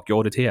alvor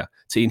gjorde det her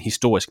til en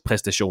historisk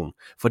præstation.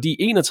 Fordi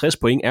 61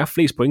 point er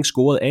flest point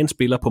scoret af en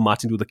spiller på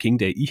Martin Luther King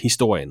Day i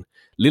historien.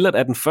 Lillard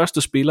er den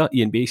første spiller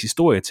i NBA's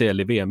historie til at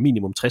levere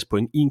minimum 60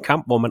 point i en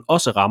kamp, hvor man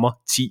også rammer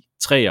 10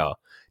 træer.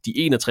 De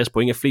 61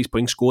 point er flest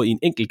point scoret i en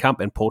enkelt kamp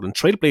af en Portland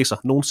Trailblazer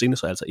nogensinde,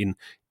 så altså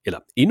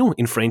endnu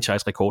en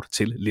franchise-rekord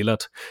til Lillard.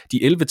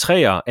 De 11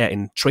 træer er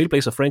en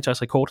Trailblazer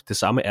franchise-rekord. Det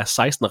samme er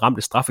 16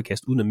 ramte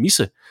straffekast uden at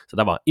misse, så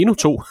der var endnu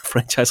 2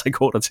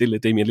 franchise-rekorder til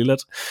Damian Lillard.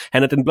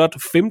 Han er den blot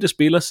 5.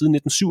 spiller siden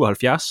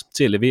 1977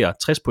 til at levere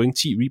 60 point,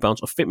 10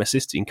 rebounds og 5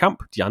 assists i en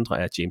kamp. De andre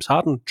er James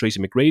Harden, Tracy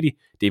McGrady,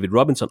 David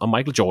Robinson og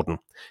Michael Jordan.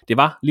 Det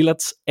var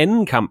Lillards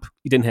anden kamp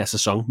i den her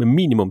sæson med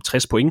minimum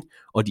 60 point,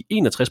 og de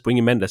 61 point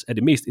i mandags er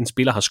det mest en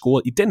spiller har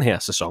scoret i den her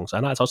sæson, så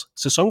han har altså også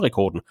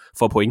sæsonrekorden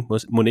for point.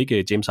 Må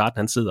ikke James Harden,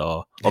 han sidder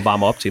og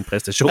varmer op til en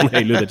præstation her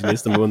i løbet af de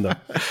næste måneder.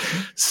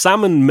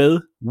 Sammen med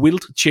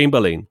Wilt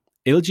Chamberlain,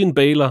 Elgin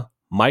Baylor,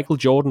 Michael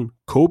Jordan,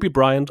 Kobe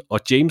Bryant og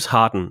James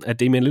Harden er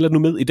Damian Lillard nu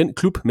med i den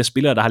klub med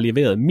spillere, der har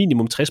leveret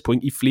minimum 60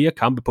 point i flere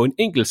kampe på en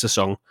enkelt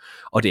sæson.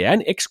 Og det er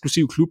en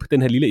eksklusiv klub,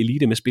 den her lille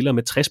elite med spillere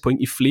med 60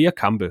 point i flere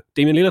kampe.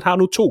 Damian Lillard har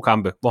nu 2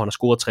 kampe, hvor han har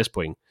scoret 60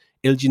 point.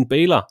 Elgin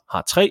Baylor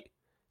har 3,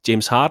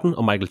 James Harden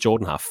og Michael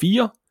Jordan har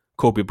 4,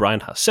 Kobe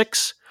Bryant har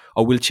 6,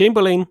 og Wilt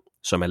Chamberlain,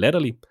 som er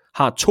latterlig,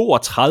 har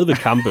 32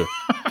 kampe.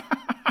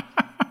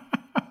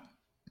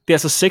 Det er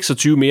altså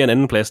 26 mere end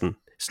andenpladsen.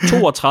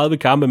 32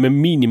 kampe med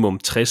minimum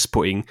 60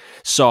 point.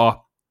 Så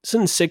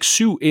sådan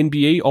 6-7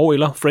 NBA og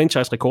eller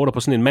franchise-rekorder på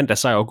sådan en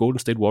mandagssejr over Golden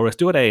State Warriors.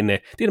 Det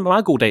er en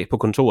meget god dag på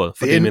kontoret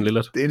for Damian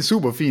Lillard. Det er en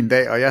super fin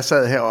dag, og jeg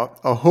sad heroppe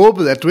og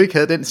håbede, at du ikke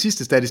havde den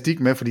sidste statistik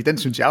med, fordi den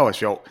synes jeg var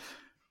sjov.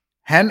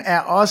 Han er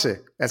også,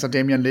 altså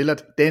Damian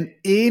Lillard, den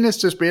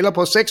eneste spiller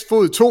på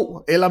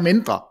 6'2" eller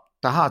mindre,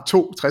 der har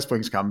 2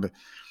 60-pointskampe.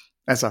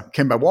 Altså,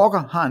 Kemba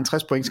Walker har en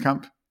 60-points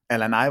kamp,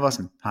 Allen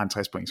Iverson har en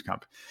 60-points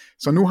kamp.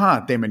 Så nu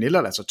har Damian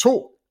Lillard altså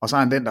 2, og så er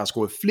han den, der har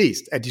scoret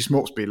flest af de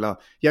små spillere.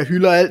 Jeg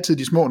hylder altid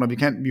de små, når vi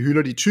kan. Vi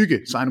hylder de tykke.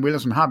 Zion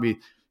Williamson har vi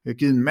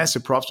givet en masse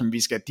props, men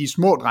de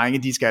små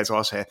drenge, de skal altså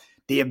også have.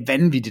 Det er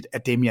vanvittigt,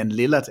 at Damian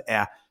Lillard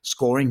er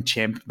scoring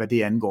champ, hvad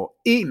det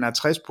angår.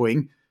 61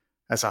 point.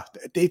 Altså,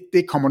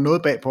 det kommer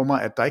noget bag på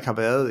mig, at der ikke har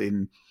været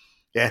en,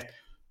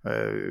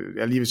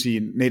 jeg lige vil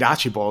sige, Nate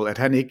Archibald, at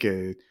han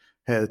ikke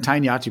havde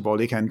Tiny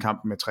Archibald ikke havde en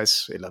kamp med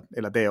 60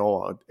 eller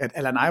derover. At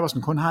Allen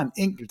Iverson kun har en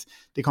enkelt,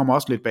 det kommer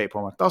også lidt bag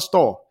på mig. Der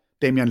står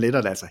Damian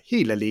Lillard altså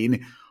helt alene.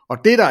 Og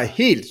det, der er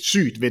helt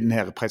sygt ved den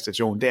her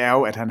præstation, det er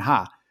jo, at han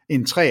har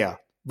en træer,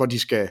 hvor de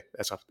skal,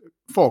 altså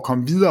for at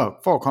komme videre,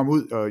 for at komme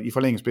ud i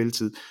forlænget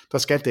spilletid, der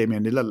skal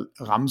Damian Lillard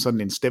ramme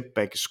sådan en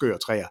step-back skør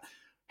træer.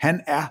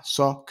 Han er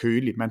så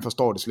kølig, man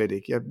forstår det slet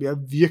ikke. Jeg er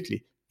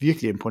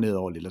virkelig imponeret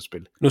over Lillards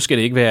spil. Nu skal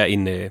det ikke være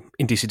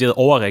en decideret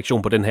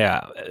overreaktion på den her,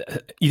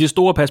 i det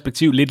store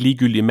perspektiv, lidt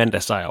ligegyldige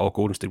mandagssejr over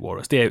Golden State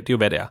Warriors. Det er jo,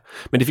 hvad det er.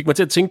 Men det fik mig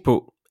til at tænke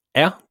på,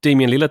 er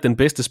Damian Lillard den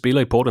bedste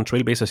spiller i Portland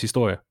Trail Blazers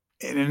historie?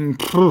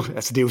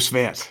 Altså, det er jo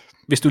svært.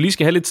 Hvis du lige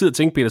skal have lidt tid at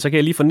tænke, Peter, så kan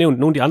jeg lige fornævne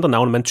nogle af de andre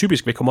navne, man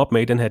typisk vil komme op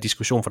med i den her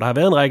diskussion, for der har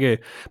været en række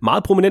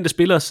meget prominente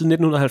spillere siden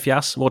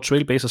 1970, hvor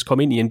Trail Blazers kom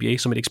ind i NBA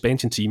som et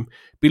expansion team.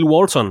 Bill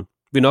Walton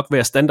vil nok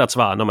være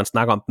standardsvar, når man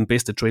snakker om den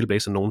bedste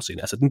Trailblazer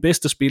nogensinde. Altså den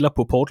bedste spiller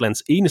på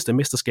Portlands eneste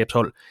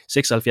mesterskabshold,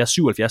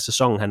 76-77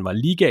 sæsonen. Han var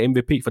Liga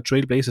MVP for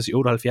Trailblazers i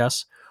 78,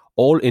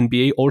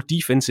 All-NBA,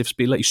 All-Defensive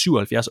spiller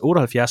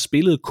i 77-78,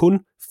 spillede kun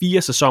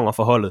 4 sæsoner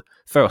for holdet,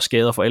 før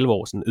skader for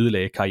alvor sådan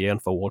ødelagde karrieren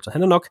for Walter.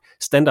 Han er nok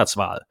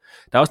standardsvaret.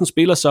 Der er også en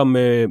spiller som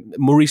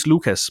Maurice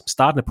Lucas,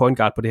 startende point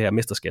guard på det her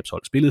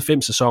mesterskabshold, spillede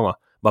 5 sæsoner,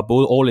 var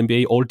både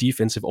All-NBA,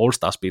 All-Defensive,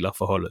 All-Star-spiller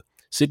for holdet.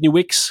 Sidney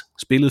Wicks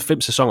spillede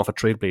 5 sæsoner for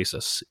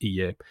Trailblazers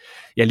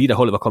lige da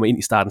holdet var kommet ind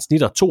i starten.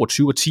 Snitter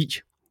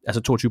 22-10,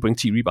 altså 22 point,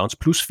 10 rebounds,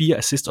 plus 4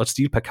 assists og et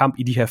steal per kamp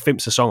i de her 5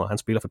 sæsoner, han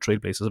spiller for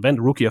Trailblazers.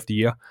 Vandt Rookie of the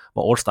Year,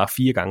 var All-Star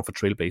 4 gange for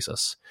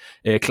Trailblazers.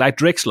 Clyde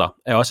Drexler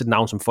er også et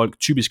navn, som folk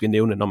typisk vil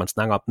nævne, når man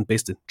snakker om den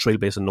bedste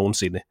Trailblazer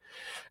nogensinde.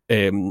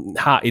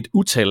 Har et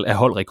utal af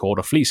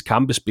holdrekorder, flest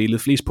kampe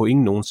spillet, flest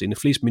point nogensinde,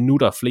 flest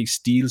minutter, flest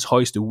steals,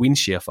 højeste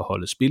win-share for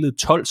holdet. Spillede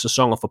 12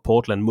 sæsoner for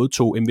Portland,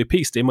 modtog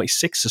MVP-stemmer i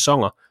 6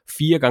 sæsoner,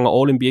 4 gange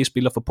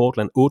All-NBA-spiller for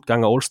Portland, 8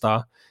 gange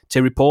All-Star.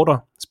 Terry Porter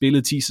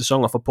spillede 10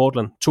 sæsoner for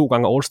Portland, 2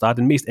 gange All-Star,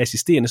 den mest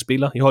assisterende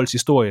spiller i holdets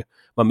historie,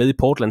 var med i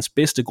Portlands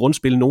bedste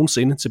grundspil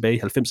nogensinde tilbage i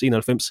 90-91.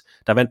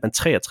 Der vandt man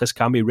 63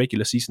 kampe i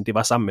regular season, det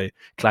var sammen med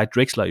Clyde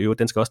Drexler i øvrigt,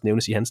 den skal også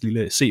nævnes i hans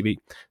lille CV.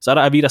 Så er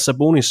der Arvydas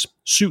Sabonis,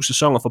 7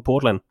 sæsoner for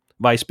Portland,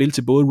 var i spil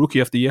til både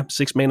Rookie of the Year,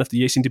 Sixth Man of the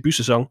Year i sin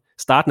debutsæson,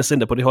 startende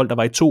center på det hold, der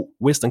var i 2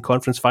 Western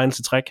Conference Finals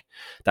i træk.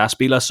 Der er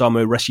spillere som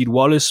Rasheed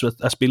Wallace, der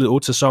har spillet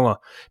 8 sæsoner.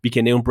 Vi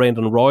kan nævne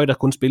Brandon Roy, der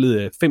kun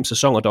spillede 5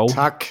 sæsoner dog.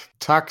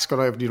 Tak skal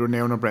du have, fordi du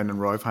nævner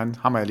Brandon Roy, for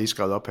ham har jeg lige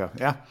skrevet op her.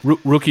 Ja.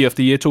 Rookie of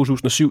the Year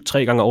 2007,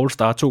 3 gange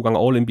All-Star, 2 gange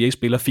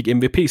All-NBA-spiller, fik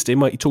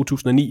MVP-stemmer i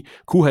 2009,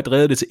 kunne have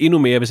drevet det til endnu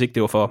mere, hvis ikke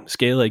det var for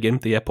skader igen.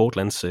 Det er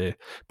Portlands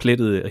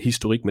plettede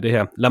historik med det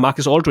her.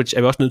 LaMarcus Aldridge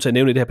er vi også nødt til at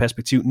nævne i det her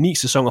perspektiv. 9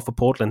 sæsoner for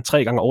Portland,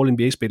 3 gange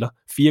All-NBA-spiller,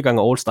 4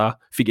 gange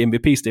All-Star, fik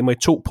MVP-stemmer i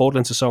 2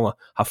 Portland-sæsoner,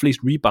 har flest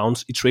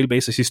rebounds i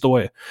Trailblazers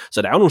historie.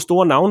 Så der er jo nogle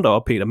store navne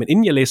deroppe, Peter, men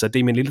inden jeg læser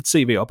Damian Lillard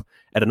CV op,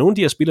 er der nogle af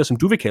de her spillere, som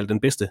du vil kalde den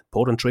bedste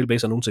Portland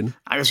Trailblazer nogensinde?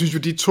 Ej, jeg synes jo,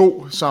 de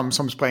 2,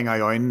 som springer i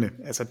øjnene,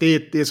 altså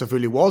det er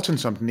selvfølgelig Walton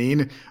som den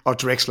ene, og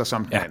Drexler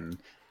som den anden.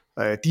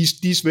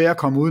 De er svære at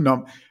komme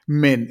udenom,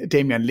 men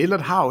Damian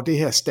Lillard har jo det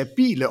her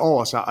stabile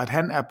over sig, at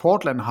han er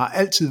Portland, har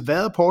altid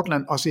været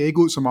Portland, og ser ikke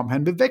ud, som om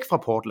han vil væk fra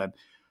Portland.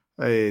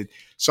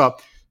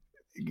 Så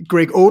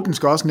Greg Oden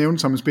skal også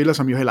nævnes som en spiller,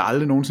 som jo heller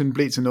aldrig nogensinde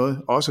blev til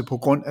noget, også på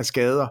grund af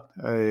skader.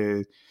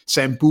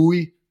 Sam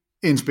Bowie,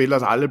 en spiller,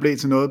 der aldrig blev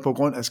til noget på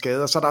grund af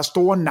skader. Så der er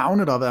store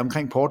navne, der har været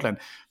omkring Portland.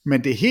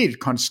 Men det helt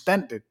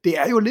konstante, det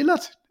er jo Lillard.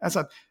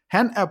 Altså,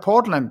 han er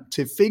Portland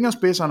til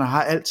fingerspidserne,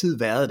 har altid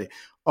været det.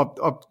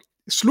 Og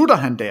slutter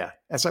han der,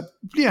 altså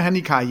bliver han i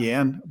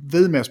karrieren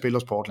ved med at spille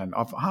hos Portland,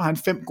 og har han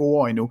 5 gode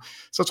år endnu,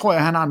 så tror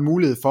jeg, han har en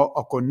mulighed for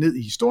at gå ned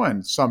i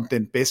historien som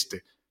den bedste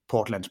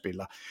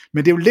Portland-spiller.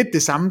 Men det er jo lidt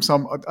det samme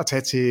som at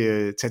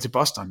tage til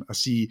Boston og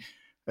sige,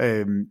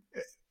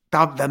 der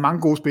har været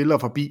mange gode spillere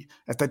forbi.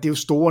 Altså, det er jo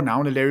store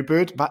navne. Larry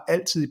Bird var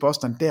altid i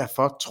Boston,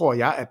 derfor tror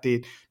jeg, at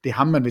det er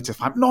ham, man vil tage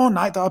frem.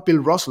 Nej, der er Bill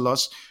Russell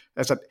også.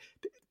 Altså,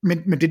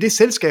 men det er det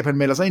selskab, han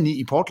melder sig ind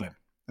i Portland.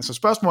 Altså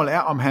spørgsmålet er,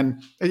 om han...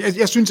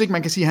 Jeg synes ikke,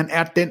 man kan sige, at han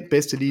er den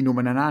bedste lige nu,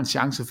 men han har en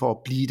chance for at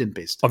blive den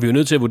bedste. Og vi er jo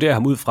nødt til at vurdere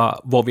ham ud fra,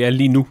 hvor vi er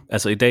lige nu,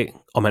 altså i dag,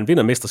 om han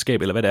vinder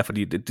mesterskab, eller hvad det er,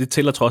 fordi det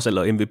tæller trods alt,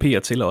 og MVP'er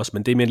tæller også,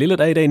 men Damian Lillard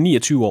er i dag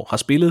 29 år, har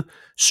spillet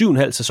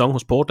 7,5 sæson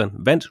hos Portland,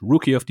 vandt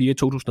Rookie of the Year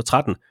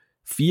 2013,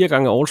 4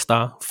 gange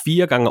All-Star,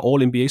 4 gange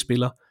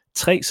All-NBA-spiller,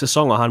 3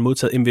 sæsoner har han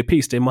modtaget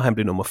MVP-stemmer. Han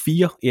blev nummer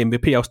 4 i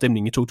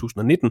MVP-afstemningen i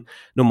 2019.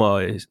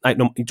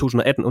 I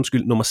 2018,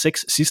 nummer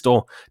 6 sidste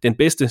år. Den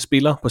bedste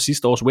spiller på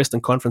sidste års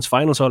Western Conference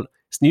Finals hold.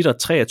 Snitter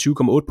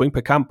 23,8 point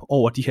per kamp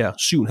over de her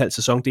 7,5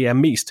 sæson. Det er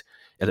mest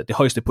altså det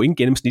højeste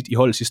pointgennemsnit i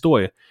holdets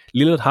historie.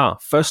 Lillard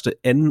har første,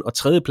 anden og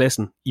tredje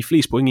pladsen i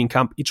flest point i en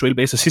kamp i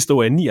Trailblazers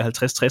historie,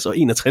 59, 60 og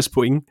 61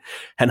 point.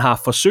 Han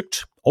har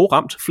forsøgt og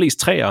ramt flest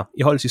træer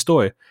i holdets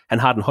historie. Han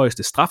har den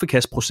højeste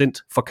straffekastprocent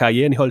for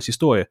karrieren i holdets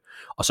historie.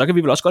 Og så kan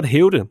vi vel også godt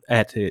hævde,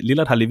 at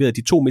Lillard har leveret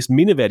de 2 mest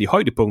mindeværdige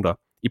højdepunkter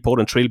i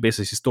Portland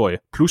Trailblazers historie,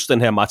 plus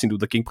den her Martin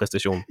Luther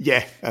King-præstation.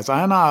 Ja, altså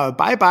han har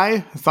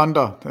bye-bye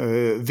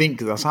Thunder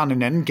vinket, og så har han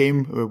en anden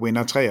game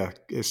winner træer,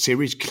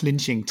 series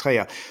clinching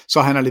træer.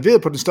 Så han har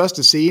leveret på den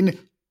største scene,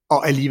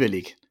 og alligevel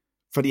ikke.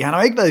 Fordi han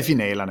har ikke været i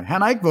finalerne.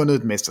 Han har ikke vundet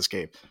et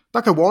mesterskab.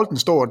 Der kan Walton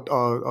stå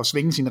og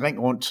svinge sin ring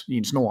rundt i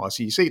en snor og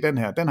sige, se den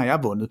her, den har jeg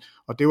vundet.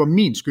 Og det var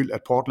min skyld, at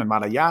Portland var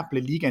der. Jeg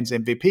blev ligaens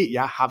MVP.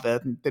 Jeg har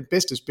været den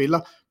bedste spiller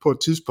på et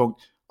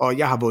tidspunkt, og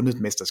jeg har vundet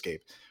et mesterskab.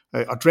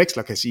 Og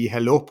Drexler kan sige,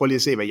 hallo, prøv lige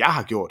at se, hvad jeg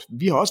har gjort.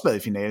 Vi har også været i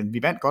finalen. Vi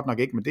vandt godt nok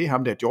ikke, men det er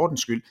ham der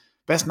Jordans skyld.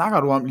 Hvad snakker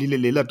du om, lille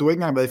Lillard? Du har ikke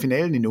engang været i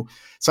finalen endnu.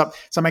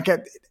 Så man kan...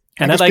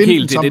 Han er der ikke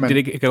helt, det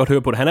kan jeg godt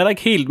høre på det. Han er der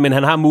ikke helt, men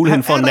han har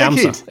muligheden for at nærme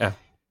sig.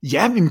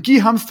 Ja, men giv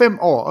ham 5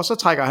 år, og så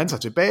trækker han sig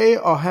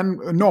tilbage, og han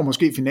når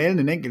måske finalen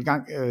en enkelt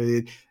gang.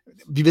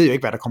 Vi ved jo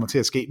ikke, hvad der kommer til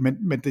at ske,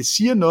 men det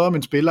siger noget om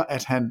en spiller,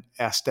 at han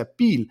er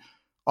stabil,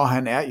 og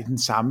han er i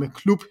den samme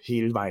klub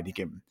hele vejen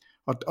igennem.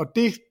 Og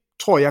det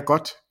tror jeg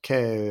godt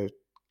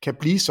kan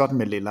blive sådan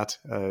med Lillard.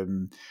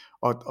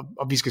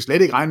 Og vi skal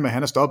slet ikke regne med, at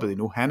han er stoppet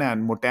endnu. Han er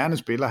en moderne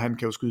spiller, han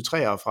kan jo skyde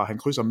træer fra, han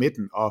krydser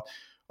midten,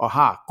 og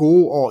har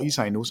gode år i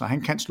sig endnu, så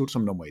han kan slutte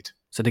som nummer 1.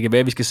 Så det kan være,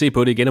 at vi skal se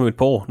på det igen om et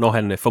par år, når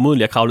han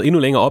formodentlig er kravlet endnu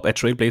længere op af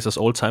Trailblazers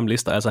all-time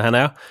lister. Altså han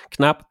er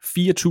knap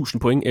 4.000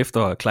 point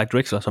efter Clyde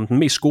Drexler, som den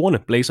mest scorende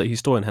Blazer i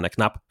historien. Han er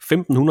knap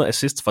 1.500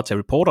 assists fra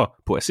Terry Porter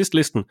på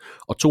assistlisten,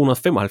 og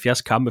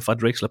 275 kampe fra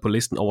Drexler på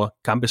listen over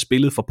kampe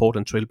spillet for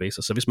Portland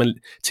Trailblazers. Så hvis man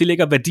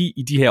tillægger værdi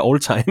i de her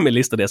all-time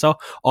lister der, så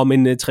om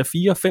en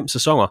 3-4-5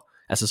 sæsoner,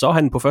 altså så er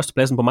han på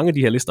førstepladsen på mange af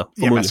de her lister.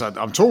 Jamen altså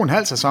om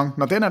 2,5 sæson,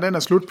 når den er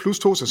slut, plus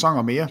 2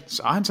 sæsoner mere,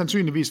 så er han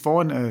sandsynligvis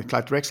foran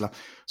Clyde Drexler.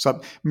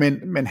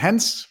 Men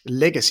hans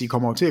legacy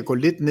kommer til at gå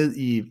lidt ned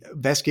i,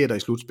 hvad sker der i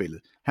slutspillet.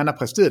 Han har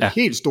præsteret det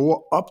helt store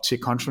op til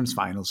conference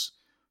finals.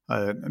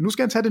 Nu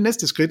skal han tage det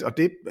næste skridt, og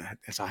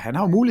han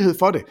har jo mulighed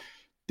for det.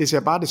 Det ser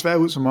bare desværre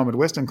ud som om, at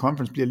Western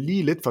Conference bliver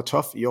lige lidt for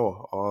tough i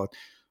år,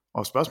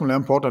 og spørgsmålet er,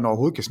 om Portland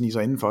overhovedet kan snige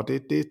sig indenfor.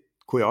 Det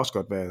kunne jeg også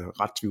godt være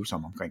ret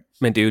tvivlsom omkring.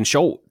 Men det er jo en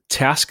sjov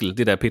tærskel,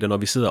 det der, Peter, når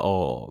vi sidder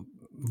og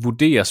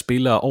vurderer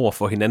spillere over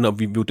for hinanden, og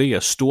vi vurderer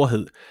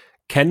storhed.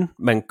 Kan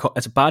man,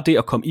 altså bare det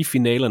at komme i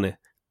finalerne,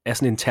 er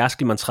sådan en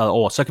tærskel, man træder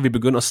over, så kan vi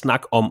begynde at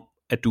snakke om,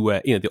 at du er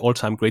en af de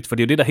all-time greats, for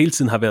det er jo det, der hele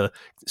tiden har været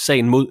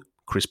sagen mod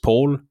Chris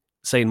Paul,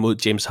 sagen mod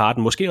James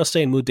Harden, måske også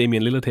sagen mod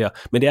Damian Lillard her,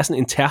 men det er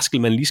sådan en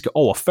tærskel, man lige skal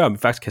over, før vi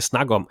faktisk kan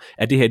snakke om,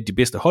 er det her de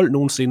bedste hold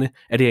nogensinde,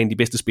 er det her en af de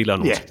bedste spillere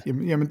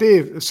nogensinde? Ja,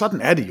 jamen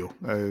sådan er det jo.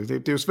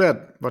 Det er jo svært,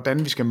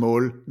 hvordan vi skal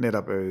måle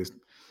netop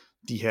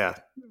de her,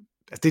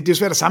 altså det er jo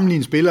svært at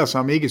sammenligne spillere,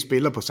 som ikke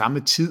spiller på samme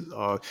tid,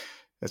 og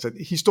altså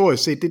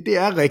historisk set, det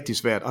er rigtig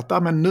svært, og der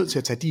er man nødt til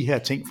at tage de her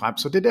ting frem,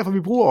 så det er derfor,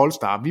 vi bruger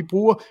All-Star, vi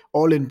bruger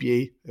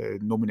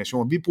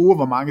All-NBA-nominationer, vi bruger,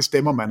 hvor mange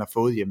stemmer man har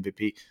fået i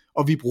MVP,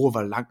 og vi bruger,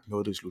 hvor langt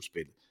nåede i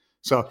slutspillet.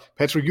 Så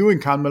Patrick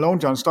Ewing, Karl Malone,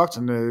 John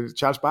Stockton,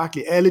 Charles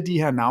Barkley, alle de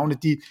her navne,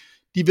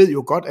 de ved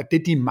jo godt, at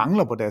det de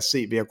mangler på deres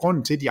CV, og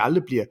grunden til, at de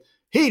aldrig bliver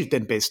helt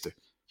den bedste,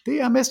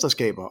 det er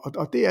mesterskaber,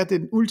 og det er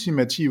den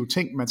ultimative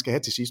ting, man skal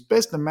have til sidst.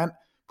 Bedste mand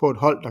på et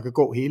hold, der kan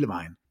gå hele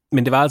vejen.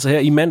 Men det var altså her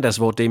i mandags,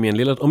 hvor Damian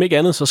Lillard, om ikke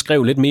andet, så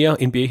skrev lidt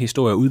mere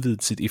NBA-historie og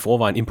udvidet sit i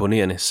forvejen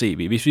imponerende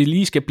CV. Hvis vi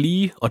lige skal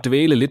blive og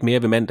dvæle lidt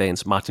mere ved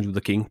mandagens Martin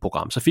Luther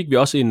King-program, så fik vi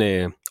også en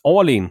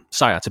overlegen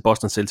sejr til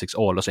Boston Celtics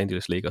over Los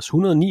Angeles Lakers.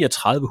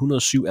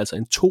 139-107, altså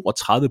en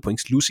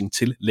 32-points losing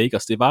til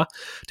Lakers. Det var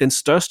den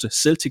største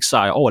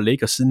Celtics-sejr over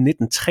Lakers siden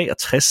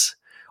 1963.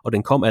 Og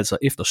den kom altså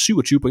efter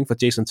 27 point fra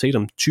Jason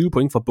Tatum, 20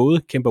 point fra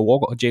både Kemba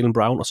Walker og Jaylen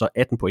Brown, og så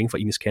 18 point fra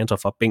Enes Kanter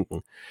fra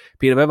bænken.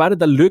 Peter, hvad var det,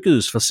 der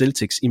lykkedes for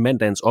Celtics i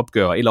mandagens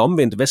opgør? Eller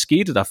omvendt, hvad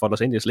skete der for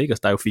Los Angeles Lakers,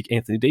 der jo fik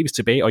Anthony Davis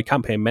tilbage og i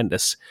kamp her i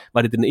mandags?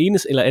 Var det den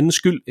enes eller anden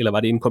skyld, eller var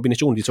det en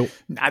kombination af de to?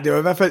 Nej, det var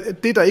i hvert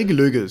fald det, der ikke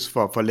lykkedes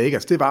for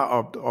Lakers, det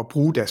var at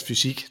bruge deres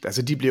fysik.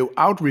 Altså, de blev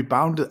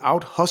out-rebounded,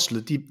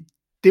 out-hustled,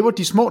 det var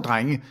de små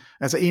drenge.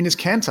 Altså Enes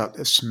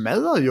Kanter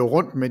smadrede jo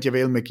rundt med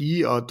JaVale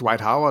McGee og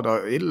Dwight Howard, og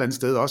et eller andet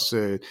sted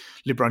også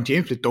LeBron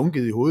James blev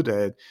dunket i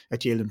hovedet af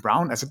Jaylen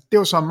Brown. Altså det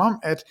var som om,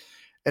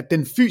 at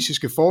den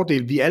fysiske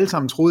fordel, vi alle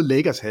sammen troede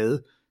Lakers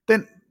havde,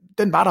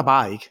 den var der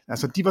bare ikke.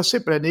 Altså de var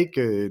simpelthen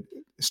ikke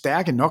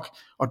stærke nok,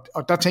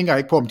 og der tænker jeg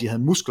ikke på, om de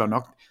havde muskler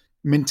nok.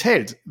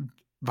 Mentalt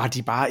var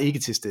de bare ikke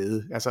til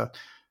stede. Altså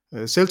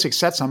Celtics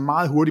satte sig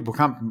meget hurtigt på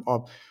kampen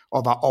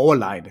og var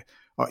overlegne.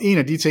 Og en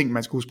af de ting,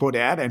 man skal huske på,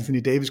 det er, at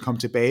Anthony Davis kom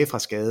tilbage fra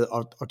skade,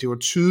 og det var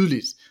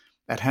tydeligt,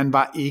 at han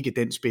var ikke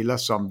den spiller,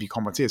 som vi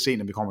kommer til at se,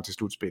 når vi kommer til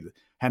slutspillet.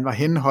 Han var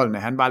henholdende,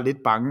 han var lidt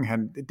bange,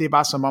 det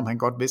var som om, han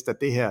godt vidste, at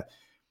det her,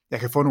 jeg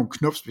kan få nogle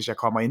knups, hvis jeg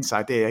kommer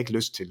inside, det har jeg ikke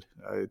lyst til.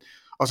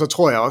 Og så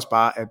tror jeg også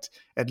bare,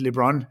 at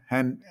LeBron,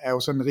 han er jo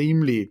sådan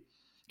rimelig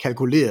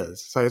kalkuleret,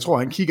 så jeg tror,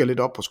 han kigger lidt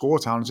op på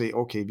scoretavlen og siger,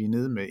 okay, vi er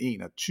nede med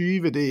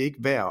 21, det er ikke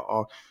værd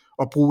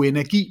og bruge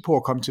energi på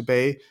at komme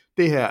tilbage.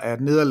 Det her er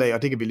et nederlag,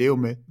 og det kan vi leve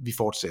med. Vi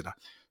fortsætter.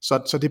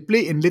 Så det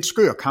blev en lidt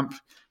skør kamp,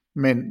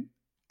 men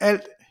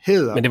alt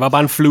hedder... Men det var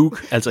bare en fluke,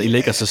 altså i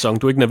Lakers sæson.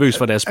 Du er ikke nervøs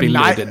for deres spil?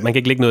 Man kan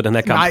ikke lægge noget i den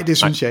her kamp? Nej, det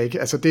synes jeg ikke.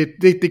 Altså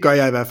det gør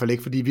jeg i hvert fald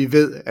ikke, fordi vi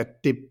ved, at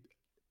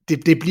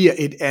det bliver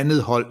et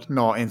andet hold,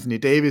 når Anthony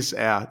Davis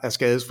er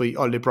skadesfri,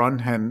 og LeBron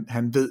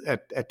han ved,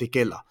 at det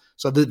gælder.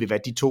 Så ved vi, hvad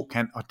de to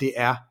kan, og det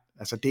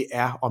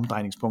er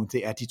omdrejningspunkt.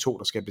 Det er de to,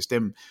 der skal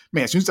bestemme.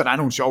 Men jeg synes, at der er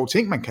nogle sjove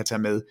ting, man kan tage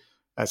med.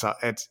 Altså,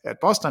 at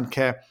Boston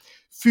kan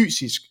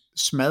fysisk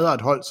smadre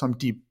et hold, som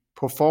de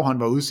på forhånd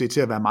var udset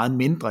til at være meget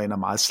mindre end og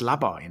meget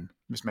slappere end,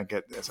 hvis man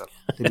kan, altså,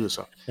 det lyder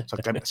så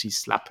grimt at sige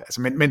slap.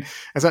 Altså, men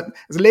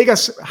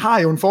Lakers har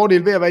jo en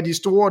fordel ved at være de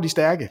store og de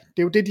stærke. Det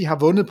er jo det, de har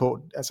vundet på.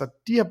 Altså,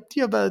 de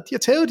har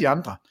tævet de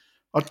andre,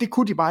 og det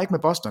kunne de bare ikke med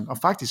Boston. Og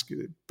faktisk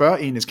bør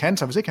Enes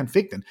Kanter, hvis ikke han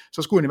fik den,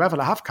 så skulle han i hvert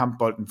fald have haft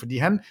kampbolden, fordi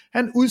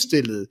han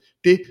udstillede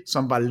det,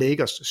 som var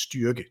Lakers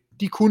styrke.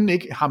 De kunne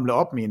ikke hamle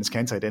op med Enes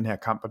Kanter i den her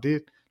kamp, og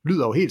det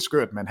lyder jo helt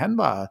skørt, men han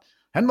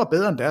var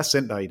bedre end deres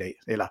center i dag,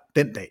 eller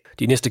den dag.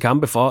 De næste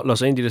kampe for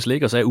Los Angeles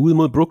Lakers er ude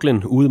mod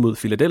Brooklyn, ude mod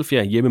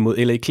Philadelphia, hjemme mod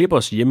LA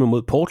Clippers, hjemme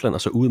mod Portland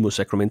og så ude mod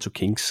Sacramento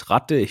Kings.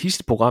 Ret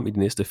hissigt program i de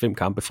næste 5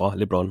 kampe fra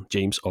LeBron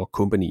James og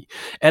company.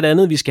 Er det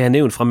andet, vi skal have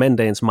nævnt fra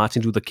mandagens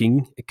Martin Luther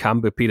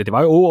King-kampe, Peter? Det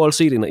var jo overall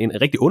set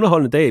en rigtig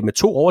underholdende dag med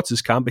 2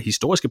 overtidskampe,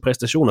 historiske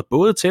præstationer,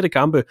 både tætte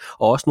kampe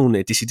og også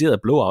nogle deciderede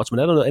blowouts. Men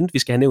er der noget andet, vi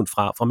skal have nævnt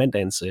fra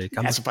mandagens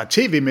kampe? Altså fra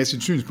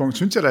tv-mæssigt synspunkt,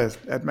 synes jeg da,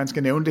 at man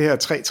skal nævne det her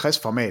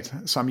 360-format,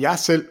 som jeg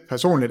selv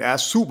personligt er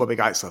super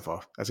begejstret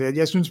for. Altså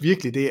jeg synes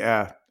virkelig, det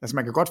er, altså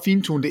man kan godt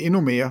fintune det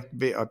endnu mere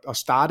ved at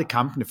starte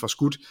kampene for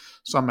skudt,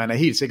 så man er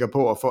helt sikker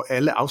på at få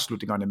alle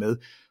afslutningerne med.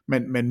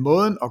 Men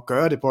måden at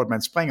gøre det på, at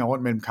man springer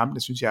rundt mellem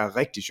kampene, synes jeg er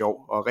rigtig sjov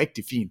og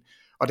rigtig fin.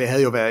 Og det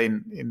havde jo været en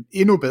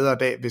endnu bedre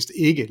dag, hvis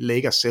ikke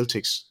Lakers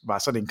Celtics var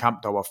sådan en kamp,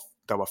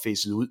 der var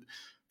facet ud,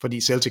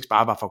 fordi Celtics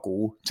bare var for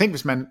gode. Tænk,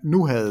 hvis man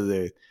nu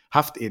havde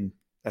haft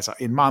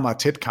en meget, meget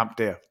tæt kamp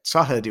der,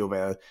 så havde det jo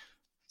været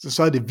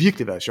så havde det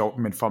virkelig været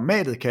sjovt, men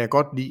formatet kan jeg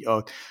godt lide,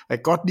 og jeg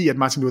kan godt lide, at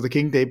Martin Luther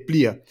King Day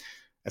bliver,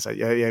 altså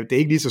det er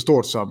ikke lige så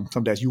stort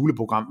som deres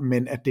juleprogram,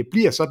 men at det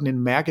bliver sådan en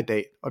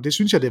mærkedag, og det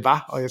synes jeg, det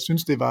var, og jeg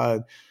synes, det var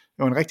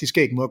en rigtig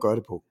skæg måde at gøre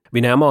det på. Vi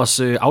nærmer os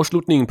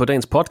afslutningen på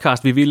dagens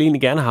podcast. Vi ville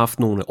egentlig gerne have haft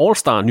nogle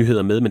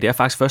All-Star-nyheder med, men det er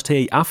faktisk først her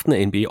i aften,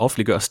 at NBA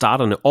offentliggør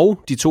starterne og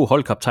de 2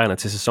 holdkaptajner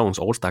til sæsonens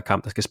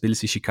All-Star-kamp, der skal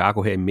spilles i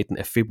Chicago her i midten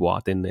af februar,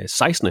 den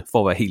 16. for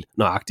at være helt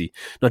nøjagtig.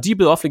 Når de er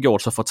blevet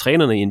offentliggjort, så får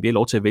trænerne i NBA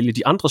lov til at vælge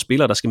de andre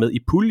spillere, der skal med i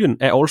puljen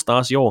af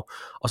All-Stars i år,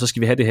 og så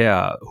skal vi have det her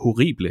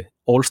horrible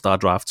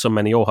All-Star-draft, som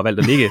man i år har valgt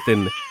at ligge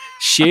den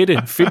 6.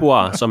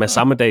 februar, som er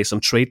samme dag som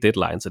trade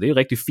deadline, så det er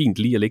rigtig fint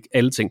lige at lægge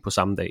alle ting på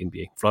samme dag,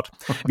 NBA. Flot.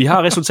 Vi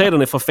har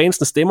resultaterne fra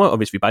fansens stemmer, og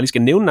hvis vi bare lige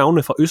skal nævne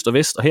navnene fra øst og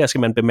vest, og her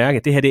skal man bemærke,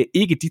 at det her det er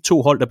ikke de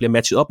 2 hold, der bliver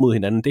matchet op mod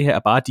hinanden. Det her er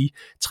bare de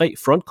 3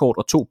 frontcourt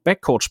og 2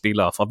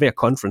 backcourt-spillere fra hver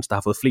conference, der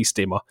har fået flest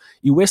stemmer.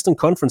 I Western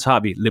Conference har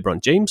vi LeBron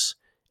James,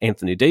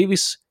 Anthony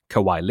Davis,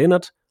 Kawhi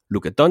Leonard,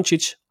 Luka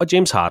Doncic og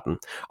James Harden.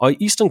 Og i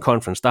Eastern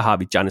Conference, der har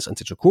vi Giannis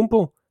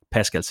Antetokounmpo,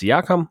 Pascal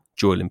Siakam,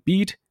 Joel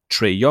Embiid,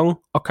 Trae Young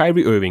og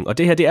Kyrie Irving. Og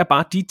det her, det er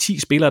bare de 10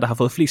 spillere, der har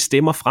fået flest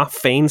stemmer fra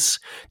fans.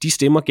 De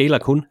stemmer gælder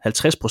kun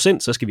 50%,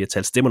 så skal vi have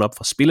talt stemmerne op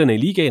fra spillerne i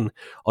ligaen,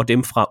 og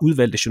dem fra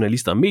udvalgte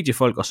journalister og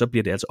mediefolk, og så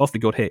bliver det altså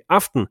offentliggjort her i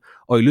aften,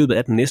 og i løbet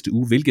af den næste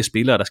uge, hvilke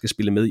spillere, der skal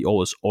spille med i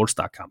årets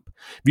All-Star-kamp.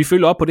 Vi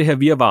følger op på det her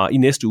virvar i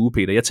næste uge,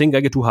 Peter. Jeg tænker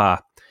ikke, at du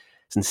har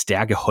sådan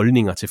stærke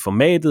holdninger til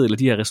formatet, eller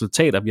de her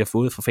resultater, vi har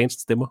fået fra fans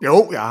stemmer?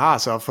 Jo, jeg har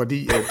så,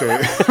 fordi at,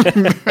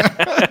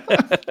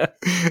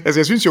 altså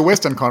jeg synes jo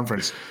Western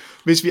Conference,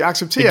 hvis vi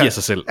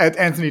accepterer, at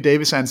Anthony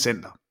Davis er en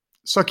center,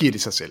 så giver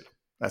det sig selv.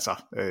 Altså,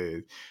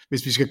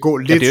 hvis vi skal gå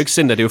lidt... Ja, det er jo ikke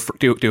center, det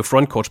er jo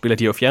frontcourt-spillere,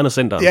 de har jo fjernet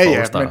centeren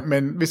for All-Star.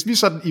 Men hvis vi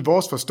sådan i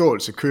vores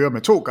forståelse kører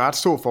med 2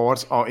 guards, 2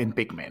 forwards og en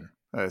big man,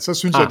 så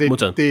synes jeg,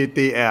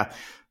 det er...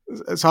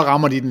 Så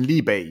rammer de den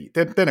lige bag i.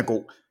 Den er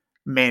god.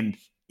 Men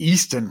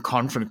Eastern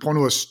Conference, prøv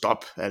nu at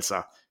stoppe, altså.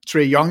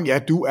 Trae Young, ja,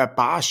 du er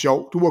bare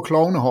sjov. Du har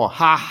klovnehår,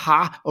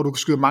 haha, og du kan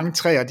skyde mange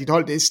træer. Dit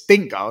hold, det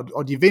stinker,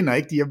 og de vinder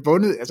ikke. De har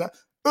vundet, altså,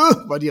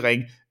 hvor de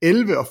ring.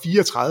 11 og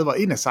 34,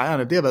 og en af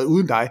sejrene, det har været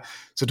uden dig.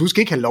 Så du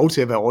skal ikke have lov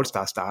til at være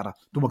All-Star starter.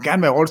 Du må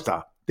gerne være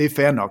All-Star, det er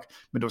fair nok,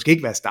 men du skal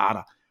ikke være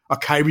starter. Og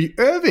Kyrie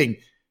Irving,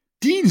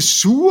 din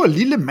sure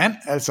lille mand,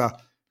 altså.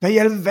 Hvad i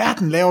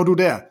alverden laver du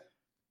der?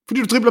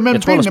 Fordi du dribler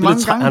mellem benene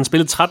mange gange. Han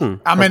spillede 13.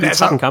 Ja,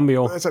 13 kampe i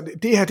år. Altså,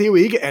 det her, det er jo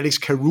ikke Alex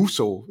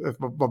Caruso,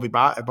 hvor det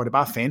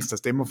bare er fans, der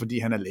stemmer, fordi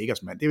han er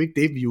Lakers mand. Det er jo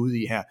ikke det, vi er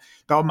ude i her.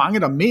 Der er jo mange,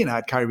 der mener,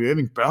 at Kyrie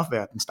Irving bør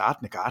være den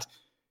startende guard.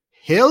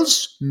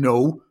 Hells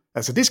no.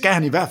 Altså, det skal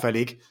han i hvert fald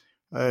ikke.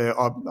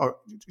 Og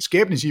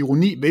skæbnens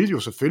ironi vil jo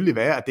selvfølgelig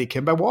være, at det er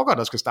Kemba Walker,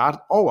 der skal starte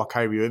over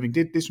Kyrie Irving.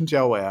 Det synes jeg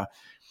jo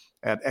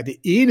er det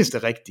eneste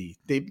rigtige.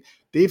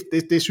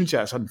 Det synes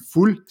jeg er sådan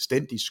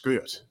fuldstændig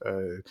skørt.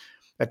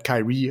 At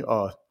Kyrie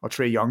og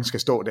Trae Young skal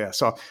stå der.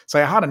 Så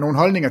jeg har da nogle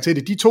holdninger til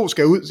det. De 2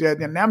 skal ud. Så jeg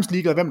er nærmest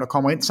ligeglad, hvem der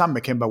kommer ind sammen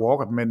med Kemba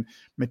Walker,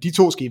 men de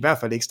 2 skal i hvert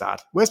fald ikke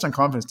starte. Western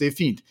Conference, det er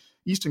fint.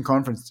 Eastern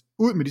Conference,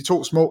 ud med de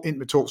 2 små, ind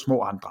med 2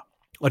 små andre.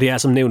 Og det er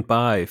som nævnt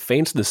bare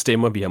fansenes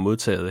stemmer, vi har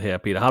modtaget her,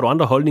 Peter. Har du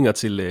andre holdninger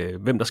til,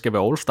 hvem der skal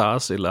være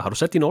All-Stars, eller har du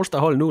sat din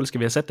All-Star-hold nu, eller skal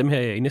vi have sat dem her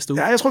i næste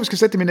uge? Ja, jeg tror, vi skal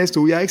sætte dem i næste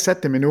uge. Jeg har ikke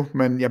sat dem endnu,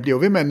 men jeg bliver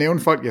jo ved med at nævne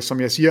folk,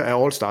 som jeg siger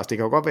er All-Stars. Det kan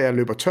jo godt være, at jeg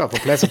løber tør for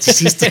pladser til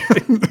sidst.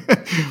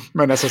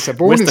 Men altså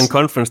Sabonis... Western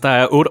Conference, der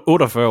er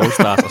 48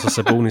 All-Stars, og så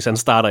Sabonis, han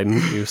starter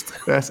inden just.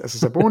 Ja, altså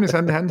Sabonis,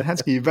 han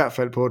skal i hvert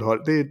fald på et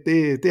hold.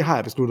 Det har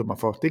jeg besluttet mig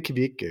for. Det kan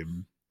vi ikke...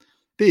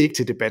 Det er ikke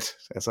til debat.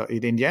 Altså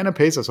et Indiana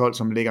Pacers hold,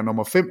 som ligger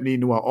nummer 5 lige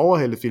nu, har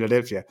overhældet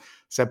Philadelphia.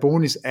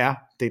 Sabonis er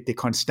det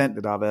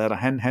konstante, der har været der.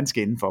 Han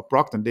skal indenfor.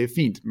 Brogdon, det er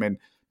fint, men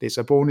det er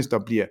Sabonis, der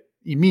bliver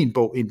i min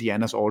bog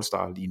Indianas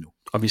All-Star lige nu.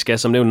 Og vi skal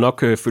som nævnt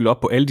nok følge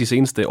op på alle de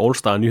seneste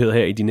All-Star-nyheder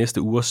her i de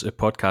næste ugers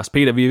podcast.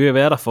 Peter, vi er ved at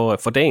være der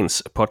for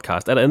dagens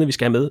podcast. Er der andet, vi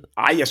skal have med?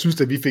 Nej, jeg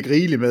synes, at vi fik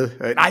rigeligt med.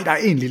 Nej, der er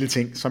en lille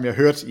ting, som jeg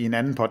hørte i en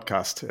anden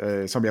podcast,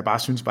 som jeg bare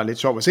synes var lidt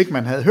sjov. Hvis ikke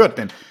man havde hørt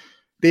den,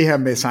 det her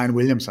med Zion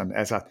Williamson,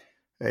 altså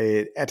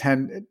at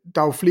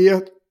der er jo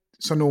flere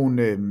sådan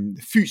nogle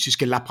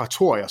fysiske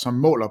laboratorier, som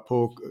måler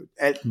på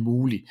alt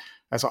muligt.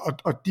 Altså,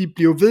 og de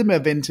bliver ved med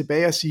at vende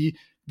tilbage og sige,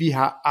 vi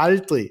har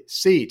aldrig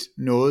set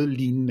noget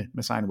lignende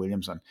med Zion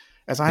Williamson.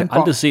 Altså, jeg har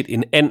aldrig set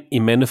en and i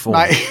mandeform.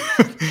 Nej,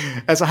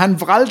 altså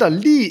han vralter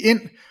lige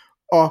ind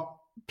og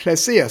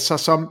placerer sig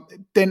som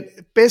den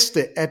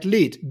bedste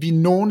atlet, vi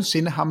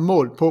nogensinde har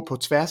målt på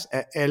tværs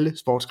af alle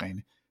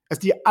sportsgrene.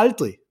 Altså, de har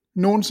aldrig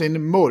nogensinde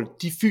målt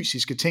de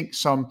fysiske ting,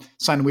 som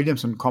Zion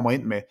Williamson kommer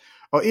ind med.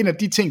 Og en af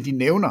de ting, de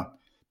nævner,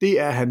 det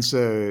er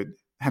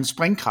hans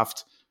springkraft,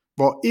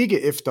 hvor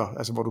ikke efter,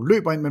 altså hvor du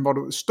løber ind, men hvor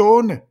du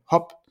stående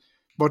hop,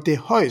 hvor det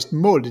højst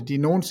målte, de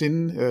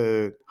nogensinde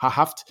har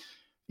haft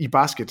i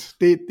basket,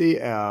 det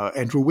er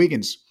Andrew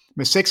Wiggins.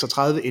 Med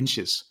 36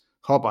 inches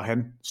hopper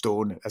han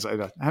stående.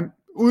 Altså han,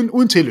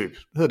 uden tilløb,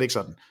 hedder det ikke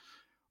sådan.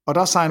 Og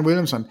der er Zion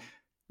Williamson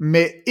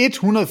med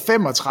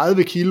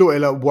 135 kilo,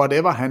 eller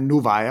whatever han nu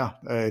vejer.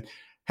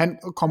 Han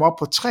kommer op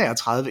på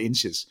 33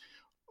 inches.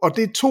 Og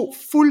det er to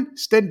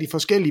fuldstændig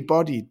forskellige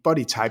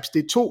body types.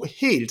 Det er to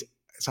helt,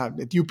 altså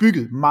de er jo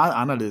bygget meget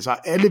anderledes,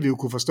 og alle vil jo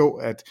kunne forstå,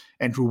 at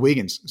Andrew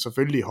Wiggins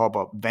selvfølgelig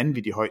hopper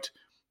vanvittigt højt,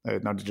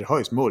 når det er det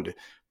højst målte.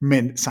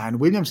 Men Zion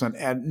Williamson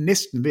er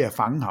næsten ved at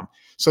fange ham.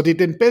 Så det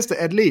er den bedste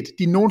atlet,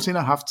 de nogensinde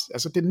har haft.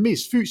 Altså den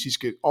mest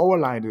fysiske,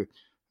 overlegne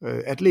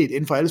atlet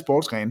inden for alle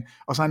sportsgrene,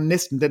 og så er han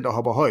næsten den, der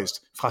hopper højst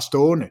fra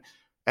stående.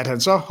 At han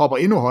så hopper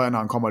endnu højere, når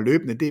han kommer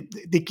løbende,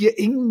 det giver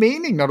ingen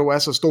mening, når du er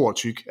så stor og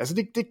tyk. Altså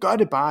det gør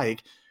det bare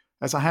ikke.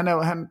 Altså han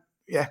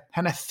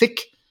er thick,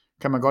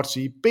 kan man godt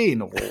sige.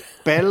 Ben,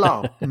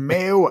 baller,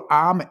 mave,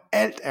 arme,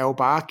 alt er jo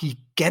bare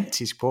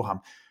gigantisk på ham.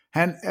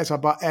 Han, altså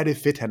bare er det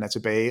fedt, han er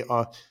tilbage,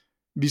 og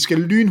vi skal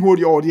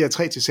lynhurtigt over de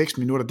her 3-6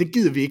 minutter. Det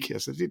gider vi ikke.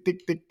 Altså det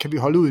kan vi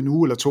holde ud en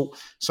uge eller to.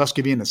 Så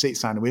skal vi ind og se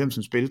Zion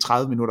Williamson spille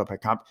 30 minutter per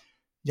kamp.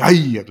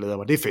 Jeg glæder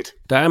mig, det er fedt.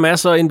 Der er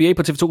masser af NBA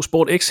på TV2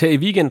 Sport X her i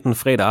weekenden,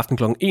 fredag aften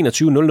kl. 21.00.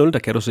 Der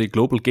kan du se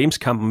Global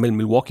Games-kampen mellem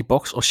Milwaukee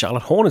Bucks og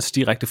Charlotte Hornets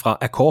direkte fra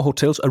Accor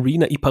Hotels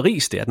Arena i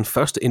Paris. Det er den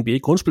første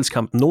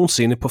NBA-grundspilskamp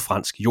nogensinde på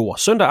fransk jord.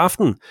 Søndag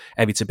aften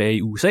er vi tilbage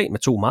i USA med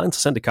to meget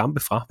interessante kampe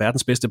fra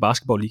verdens bedste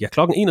basketballliga. Kl.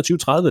 21.30,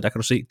 der kan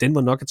du se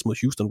Denver Nuggets mod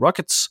Houston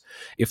Rockets,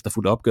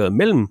 efterfulgt opgøret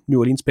mellem New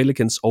Orleans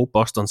Pelicans og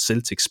Boston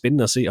Celtics.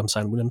 Spændende at se, om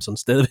Zion Williamson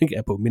stadigvæk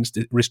er på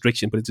mindste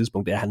restriction på det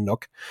tidspunkt. Det er han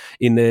nok.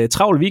 En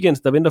travl weekend,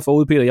 der venter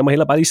forud, Peter. Jeg må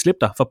hellere bare lige slippe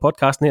dig for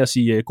podcasten her og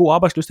sige god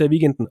arbejdslyst her i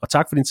weekenden, og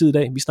tak for din tid i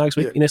dag. Vi snakkes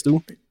ved i næste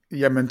uge.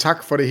 Jamen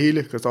tak for det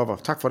hele, Christoffer.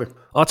 Tak for det.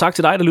 Og tak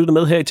til dig, der lyttede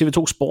med her i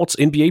TV2 Sports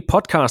NBA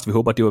podcast. Vi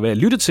håber, at det var værd at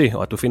lytte til,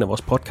 og at du finder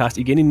vores podcast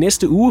igen i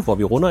næste uge, hvor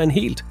vi runder en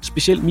helt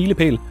speciel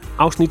milepæl,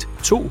 afsnit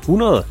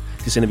 200.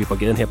 Det sender vi på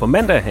gaden her på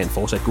mandag. Ha' en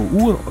fortsat god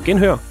uge, og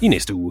genhør i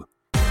næste uge.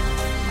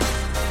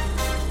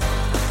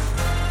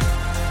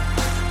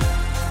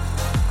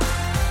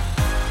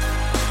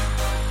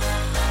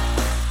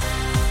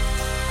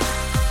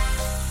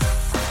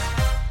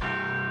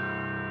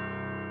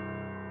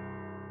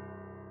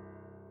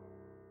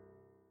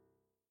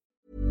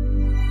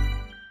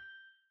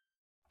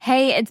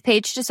 Hey, it's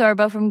Paige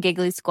DeSorbo from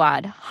Giggly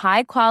Squad.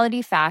 High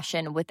quality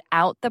fashion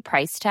without the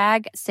price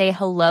tag. Say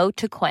hello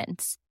to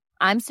Quince.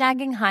 I'm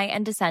snagging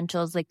high-end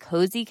essentials like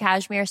cozy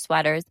cashmere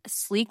sweaters,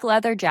 sleek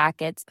leather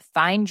jackets,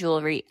 fine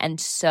jewelry, and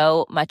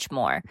so much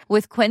more.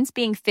 With Quince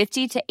being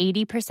 50 to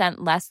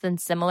 80% less than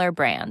similar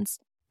brands.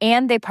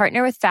 And they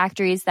partner with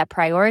factories that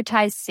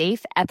prioritize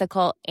safe,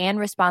 ethical, and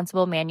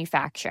responsible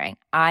manufacturing.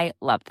 I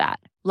love that.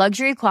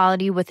 Luxury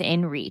quality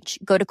within reach.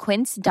 Go to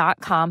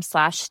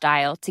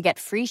quince.com/style to get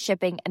free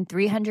shipping and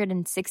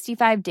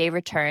 365-day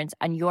returns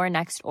on your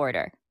next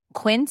order.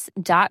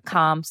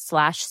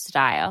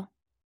 Quince.com/style.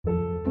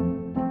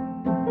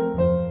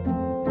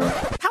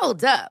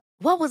 Hold up.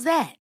 What was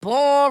that?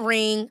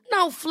 Boring.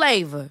 No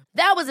flavor.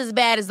 That was as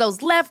bad as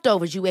those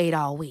leftovers you ate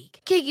all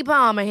week. Keke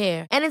Palmer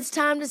here, and it's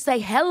time to say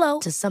hello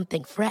to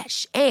something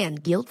fresh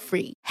and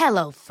guilt-free.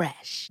 Hello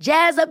Fresh.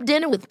 Jazz up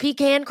dinner with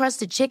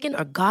pecan-crusted chicken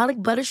or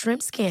garlic butter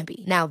shrimp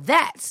scampi. Now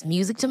that's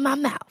music to my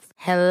mouth.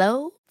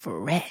 Hello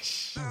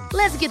Fresh.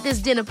 Let's get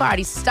this dinner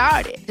party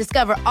started.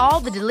 Discover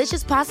all the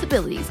delicious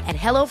possibilities at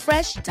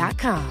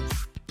hellofresh.com.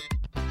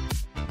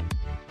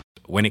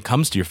 when it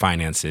comes to your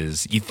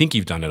finances, you think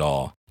you've done it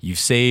all. You've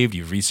saved,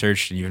 you've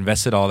researched, and you've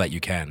invested all that you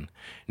can.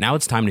 Now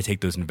it's time to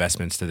take those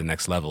investments to the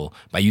next level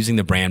by using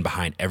the brand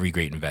behind every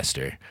great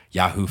investor,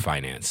 Yahoo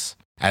Finance.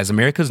 As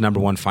America's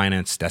 #1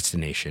 finance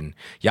destination,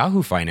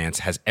 Yahoo Finance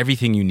has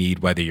everything you need,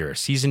 whether you're a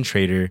seasoned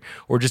trader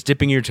or just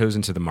dipping your toes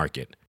into the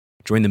market.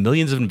 Join the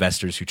millions of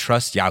investors who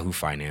trust Yahoo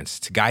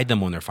Finance to guide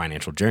them on their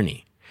financial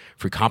journey.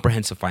 For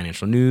comprehensive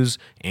financial news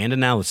and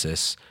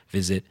analysis,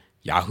 visit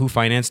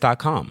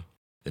yahoofinance.com,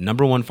 the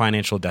 #1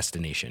 financial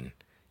destination,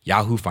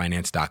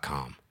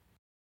 yahoofinance.com.